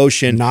ranges of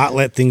motion. Not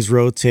let things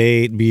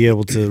rotate, be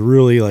able to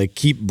really like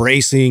keep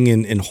bracing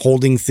and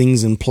holding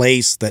things in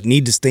place that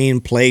need to stay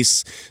in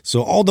place.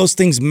 So all those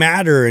things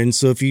matter. And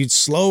so if you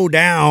slow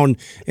down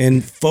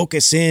and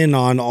focus in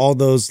on all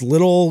those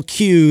little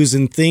cues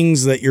and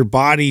things that your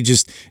body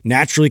just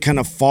naturally kind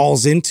of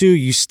falls into,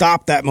 you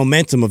stop that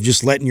momentum of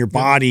just letting your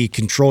body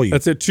control you.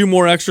 That's it. 2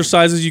 more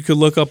exercises you could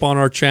look up on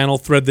our channel: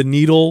 thread the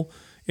needle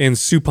and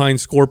supine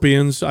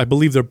scorpions. I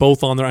believe they're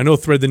both on there. I know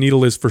thread the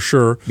needle is for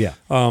sure. Yeah.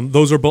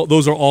 Those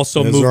are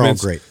also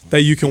movements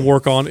that you can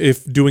work on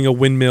if doing a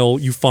windmill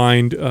you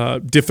find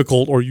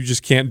difficult or you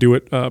just can't do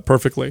it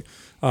perfectly.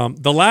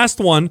 The last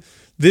one,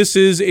 this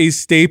is a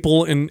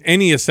staple in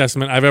any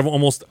assessment I've ever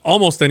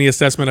almost any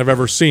assessment I've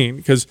ever seen,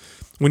 because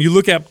when you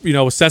look at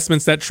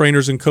assessments that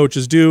trainers and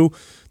coaches do,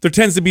 there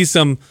tends to be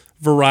some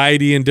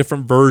variety in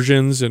different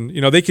versions, and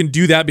they can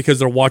do that because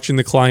they're watching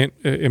the client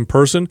in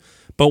person.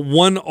 But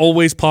one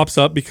always pops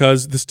up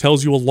because this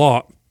tells you a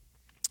lot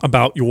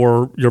about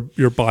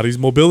your body's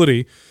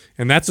mobility,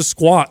 and that's a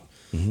squat.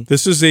 Mm-hmm.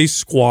 This is a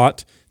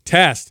squat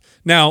test.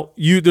 Now,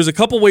 there's a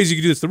couple ways you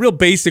can do this. The real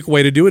basic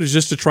way to do it is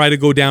just to try to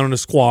go down in a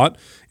squat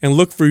and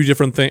look for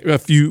a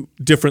few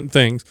different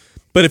things.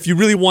 But if you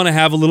really want to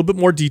have a little bit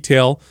more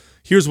detail,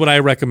 here's what I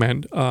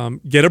recommend.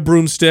 Get a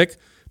broomstick,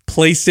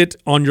 place it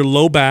on your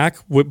low back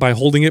by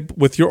holding it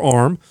with your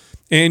arm,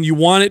 and you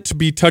want it to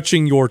be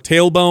touching your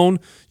tailbone,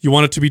 you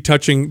want it to be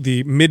touching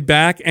the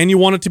mid-back, and you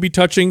want it to be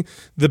touching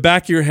the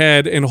back of your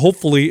head, and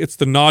hopefully it's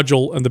the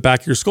nodule and the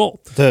back of your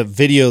skull. The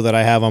video that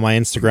I have on my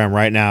Instagram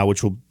right now,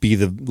 which will be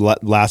the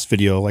last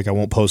video, like I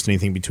won't post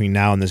anything between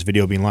now and this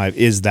video being live,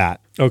 is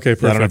that. Okay,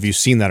 perfect. I don't know if you've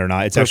seen that or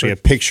not. It's actually a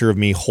picture of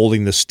me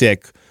holding the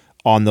stick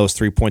on those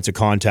 3 points of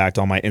contact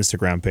on my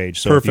Instagram page.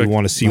 So if you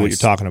want to see what you're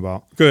talking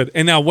about. Good.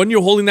 And now when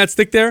you're holding that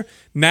stick there,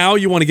 now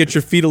you want to get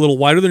your feet a little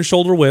wider than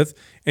shoulder width,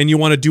 and you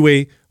want to do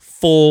a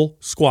full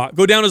squat.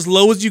 Go down as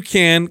low as you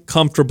can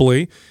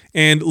comfortably,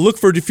 and look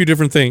for a few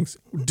different things.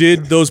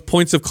 Did those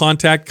points of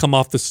contact come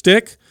off the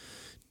stick?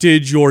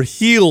 Did your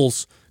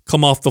heels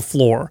come off the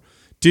floor?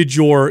 Did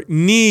your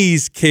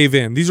knees cave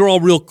in? These are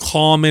all real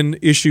common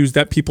issues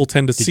that people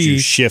tend to see. Did you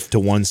shift to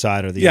one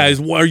side or the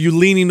other? Yeah, are you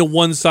leaning to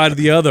one side or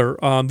the other?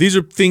 These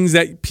are things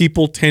that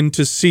people tend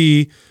to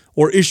see,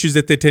 or issues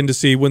that they tend to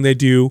see when they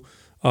do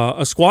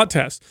a squat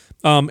test.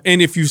 And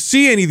if you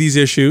see any of these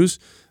issues,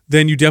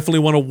 then you definitely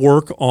want to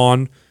work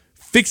on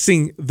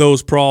fixing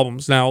those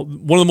problems. Now,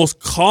 one of the most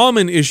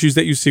common issues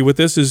that you see with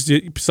this is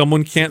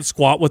someone can't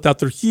squat without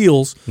their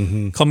heels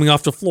coming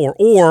off the floor,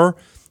 or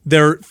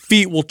their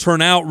feet will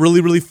turn out really,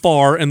 really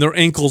far and their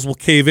ankles will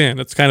cave in.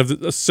 It's kind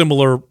of a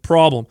similar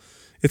problem.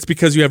 It's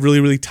because you have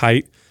really, really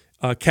tight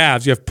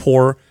calves. You have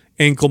poor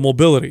ankle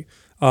mobility.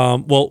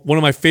 Well, one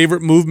of my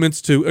favorite movements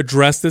to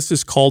address this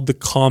is called the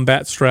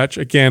combat stretch.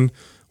 Again,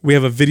 we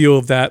have a video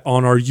of that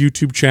on our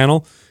YouTube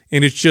channel,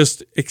 and it's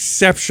just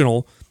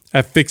exceptional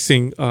at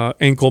fixing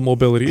ankle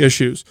mobility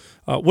issues.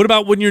 What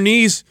about when your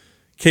knees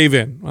cave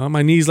in?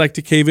 My knees like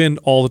to cave in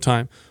all the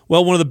time.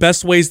 Well, one of the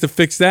best ways to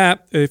fix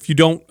that, if you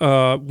don't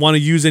want to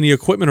use any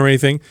equipment or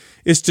anything,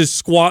 is to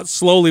squat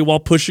slowly while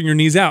pushing your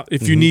knees out.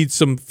 If you need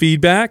some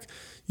feedback,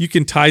 you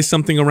can tie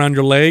something around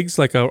your legs,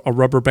 like a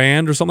rubber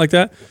band or something like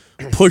that.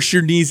 Push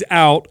your knees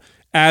out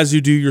as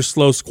you do your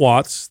slow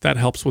squats. That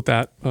helps with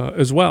that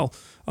as well.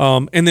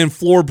 And then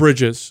floor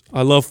bridges.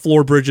 I love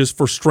floor bridges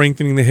for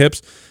strengthening the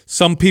hips.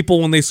 Some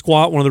people, when they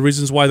squat, one of the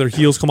reasons why their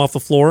heels come off the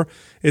floor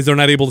is they're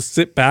not able to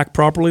sit back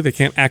properly. They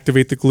can't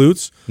activate the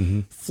glutes.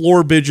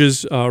 Floor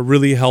bridges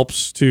really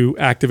helps to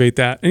activate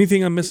that.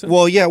 Anything I'm missing?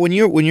 Well, yeah. When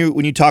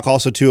you talk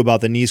also too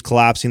about the knees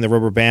collapsing, the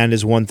rubber band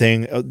is one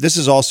thing. This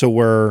is also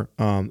where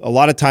a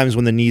lot of times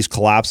when the knees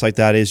collapse like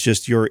that is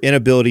just your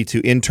inability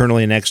to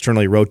internally and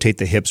externally rotate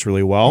the hips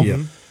really well.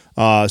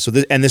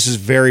 And this is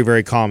very,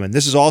 very common.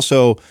 This is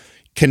also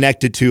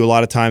connected to a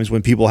lot of times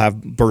when people have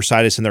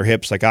bursitis in their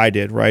hips like I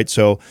did, right?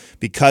 So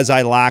because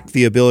I lack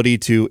the ability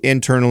to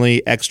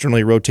internally,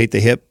 externally rotate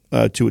the hip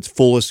to its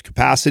fullest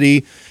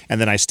capacity,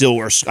 and then I still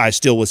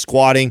was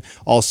squatting,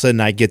 all of a sudden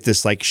I get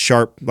this like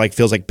sharp, like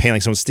feels like pain,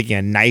 like someone's sticking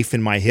a knife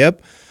in my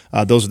hip.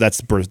 That's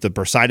the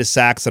bursitis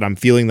sacs that I'm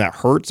feeling that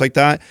hurts like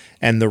that.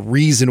 And the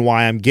reason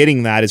why I'm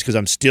getting that is because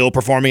I'm still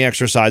performing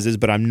exercises,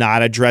 but I'm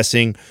not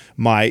addressing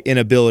my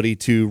inability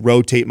to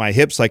rotate my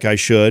hips like I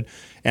should.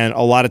 And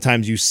a lot of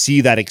times you see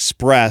that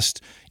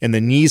expressed in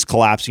the knees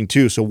collapsing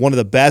too. So one of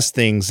the best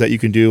things that you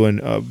can do, and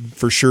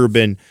for sure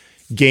been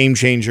game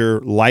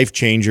changer, life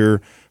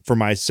changer for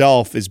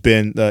myself, has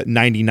been the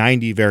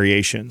 90-90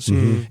 variations.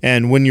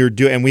 And when you're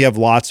and we have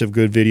lots of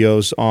good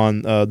videos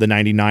on the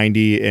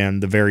 90-90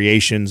 and the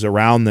variations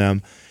around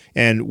them.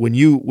 And when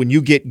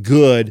you get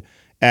good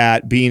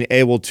at being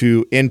able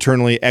to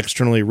internally,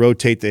 externally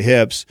rotate the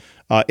hips,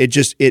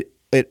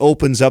 it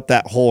opens up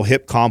that whole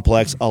hip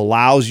complex,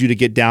 allows you to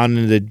get down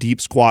into the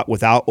deep squat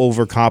without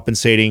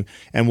overcompensating,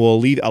 and will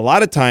lead. A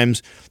lot of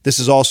times, this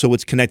is also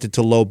what's connected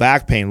to low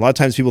back pain. A lot of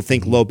times people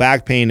think low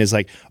back pain is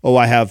like, oh,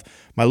 I have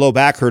my low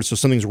back hurts, so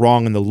something's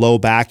wrong in the low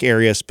back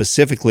area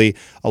specifically.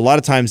 A lot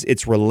of times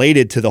it's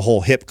related to the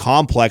whole hip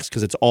complex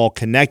because it's all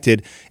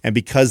connected, and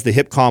because the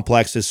hip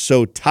complex is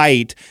so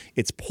tight,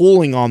 it's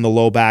pulling on the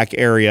low back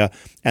area,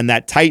 and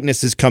that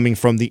tightness is coming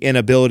from the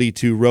inability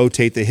to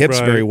rotate the hips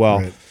very well.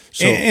 Right.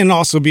 So, and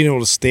also being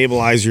able to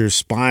stabilize your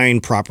spine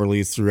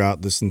properly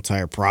throughout this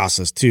entire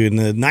process too. And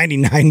the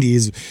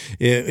 90-90s,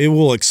 it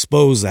will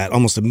expose that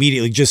almost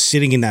immediately just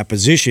sitting in that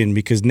position,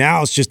 because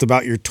now it's just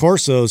about your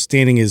torso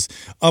standing as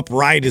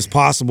upright as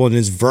possible and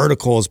as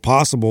vertical as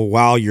possible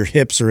while your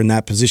hips are in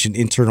that position,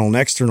 internal and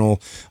external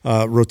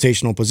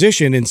rotational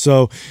position. And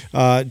so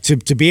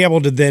to be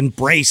able to then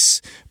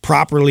brace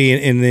properly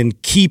and then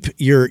keep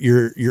your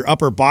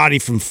upper body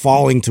from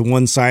falling to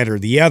one side or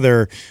the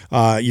other,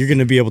 you're going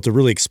to be able to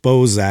really expose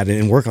that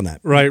and work on that.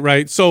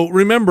 Right. So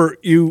remember,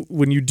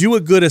 when you do a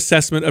good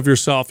assessment of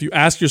yourself, you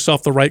ask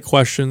yourself the right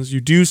questions,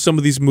 you do some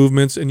of these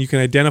movements, and you can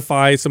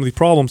identify some of these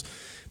problems.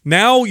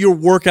 Now your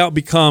workout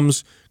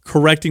becomes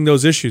correcting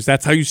those issues.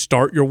 That's how you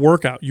start your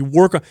workout. You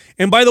work,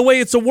 and by the way,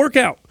 it's a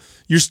workout.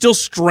 You're still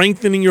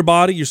strengthening your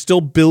body. You're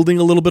still building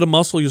a little bit of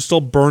muscle. You're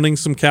still burning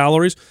some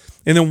calories.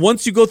 And then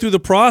once you go through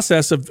the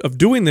process of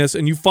doing this,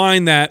 and you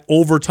find that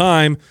over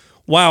time,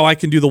 wow, I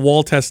can do the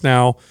wall test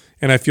now,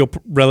 and I feel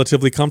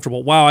relatively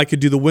comfortable. Wow, I could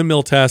do the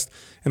windmill test,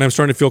 and I'm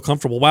starting to feel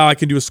comfortable. Wow, I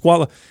can do a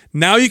squat.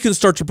 Now you can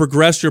start to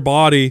progress your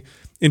body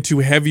into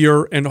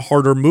heavier and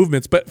harder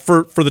movements. But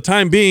for the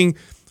time being,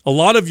 a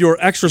lot of your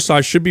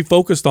exercise should be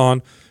focused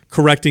on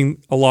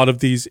correcting a lot of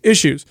these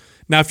issues.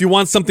 Now, if you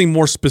want something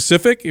more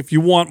specific, if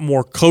you want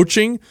more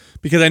coaching,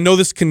 because I know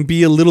this can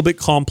be a little bit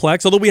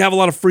complex, although we have a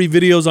lot of free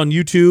videos on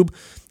YouTube,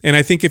 and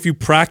I think if you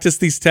practice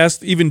these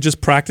tests, even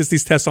just practice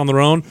these tests on their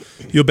own,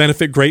 you'll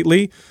benefit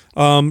greatly.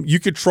 You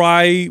could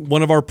try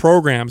one of our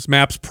programs,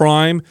 MAPS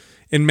Prime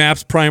and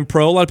MAPS Prime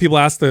Pro. A lot of people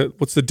ask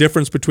what's the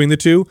difference between the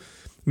two.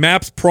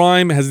 MAPS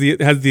Prime has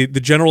the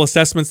general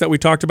assessments that we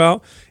talked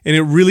about, and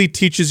it really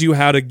teaches you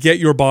how to get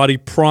your body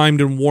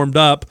primed and warmed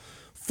up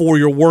for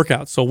your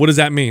workout. So what does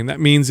that mean? That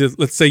means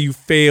let's say you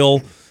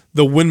fail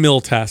the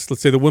windmill test.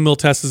 Let's say the windmill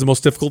test is the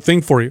most difficult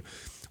thing for you.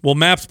 Well,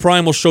 MAPS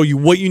Prime will show you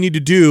what you need to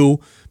do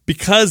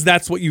because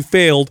that's what you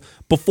failed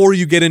before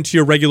you get into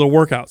your regular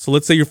workout. So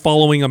let's say you're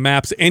following a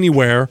MAPS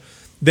Anywhere,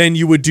 then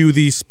you would do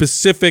the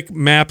specific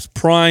MAPS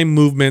Prime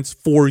movements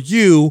for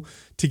you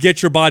to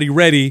get your body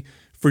ready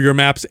for your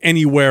MAPS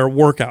Anywhere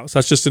workout. So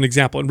that's just an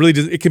example. And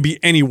really, it can be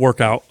any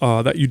workout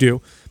that you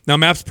do. Now,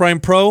 MAPS Prime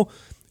Pro,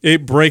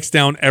 it breaks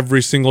down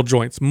every single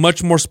joint. It's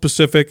much more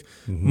specific,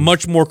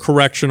 much more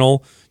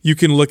correctional. You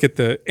can look at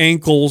the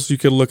ankles, you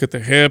can look at the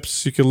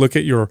hips, you can look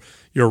at your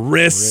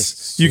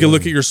wrists, you can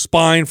look at your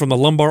spine from the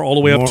lumbar all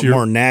the way up to your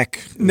more neck,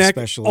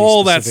 especially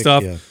all specific, that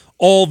stuff. yeah.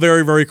 All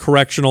very, very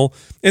correctional.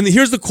 And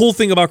here's the cool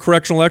thing about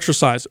correctional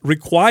exercise. It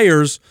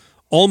requires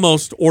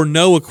almost or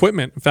no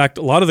equipment. In fact,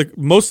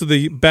 most of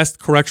the best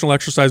correctional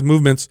exercise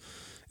movements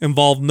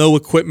involve no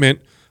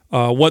equipment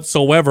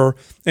whatsoever.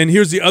 And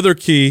here's the other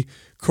key.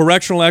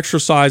 Correctional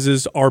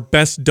exercises are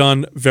best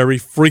done very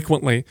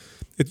frequently.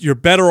 You're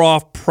better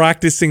off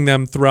practicing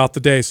them throughout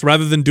the day. So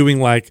rather than doing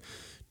like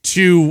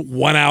 2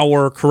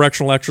 1-hour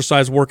correctional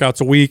exercise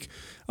workouts a week,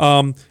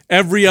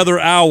 every other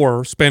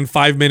hour, spend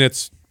 5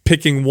 minutes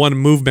picking one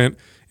movement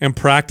and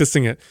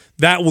practicing it.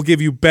 That will give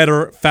you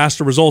better,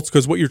 faster results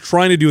because what you're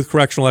trying to do with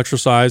correctional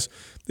exercise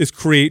is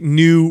create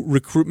new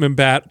recruitment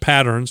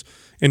patterns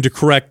and to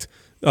correct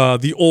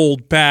the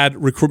old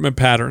bad recruitment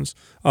patterns.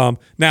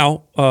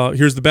 Now,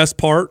 here's the best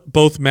part.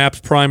 Both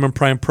MAPS Prime and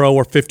Prime Pro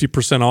are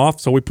 50% off.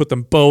 So we put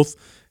them both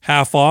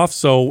half off.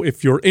 So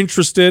if you're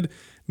interested,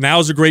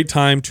 now's a great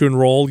time to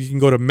enroll. You can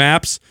go to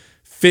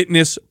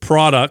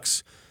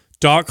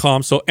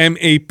mapsfitnessproducts.com. So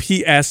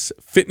MAPS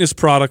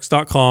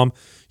fitnessproducts.com.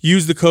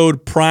 Use the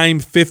code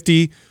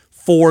PRIME50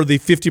 for the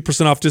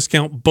 50% off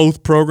discount,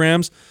 both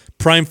programs.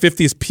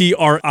 Prime50 is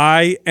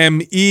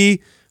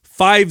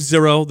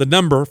PRIME50, the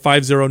number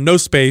 50, no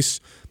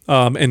space,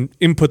 and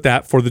input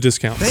that for the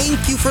discount.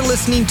 Thank you for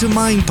listening to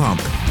Mind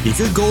Pump. If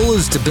your goal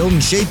is to build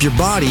and shape your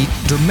body,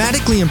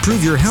 dramatically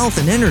improve your health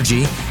and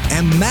energy,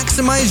 and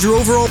maximize your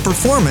overall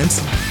performance,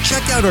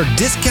 check out our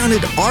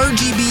discounted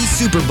RGB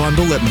Super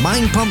Bundle at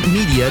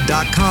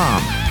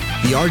mindpumpmedia.com.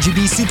 The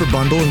RGB Super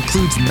Bundle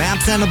includes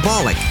MAPS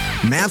Anabolic,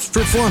 MAPS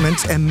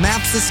Performance, and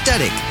MAPS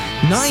Aesthetic.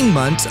 9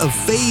 months of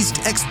phased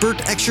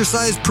expert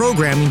exercise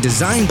programming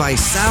designed by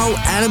Sal,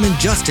 Adam, and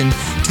Justin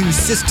to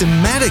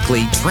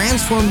systematically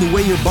transform the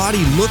way your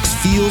body looks,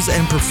 feels,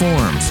 and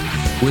performs.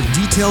 With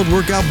detailed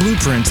workout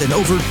blueprints and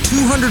over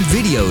 200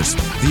 videos,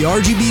 the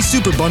RGB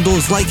Super Bundle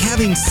is like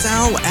having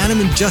Sal, Adam,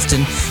 and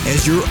Justin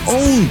as your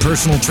own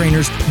personal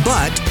trainers,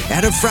 but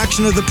at a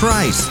fraction of the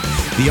price.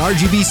 The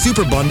RGB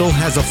Super Bundle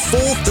has a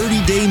full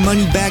 30-day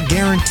money-back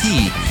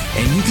guarantee,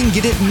 and you can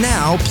get it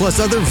now plus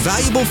other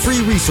valuable free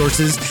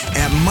resources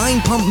at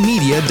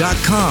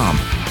mindpumpmedia.com.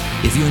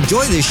 If you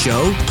enjoy this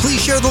show,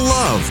 please share the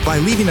love by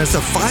leaving us a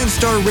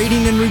 5-star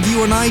rating and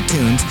review on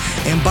iTunes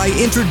and by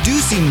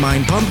introducing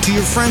Mind Pump to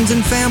your friends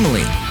and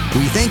family.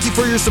 We thank you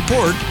for your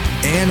support,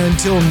 and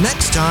until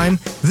next time,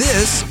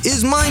 this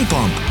is Mind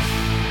Pump.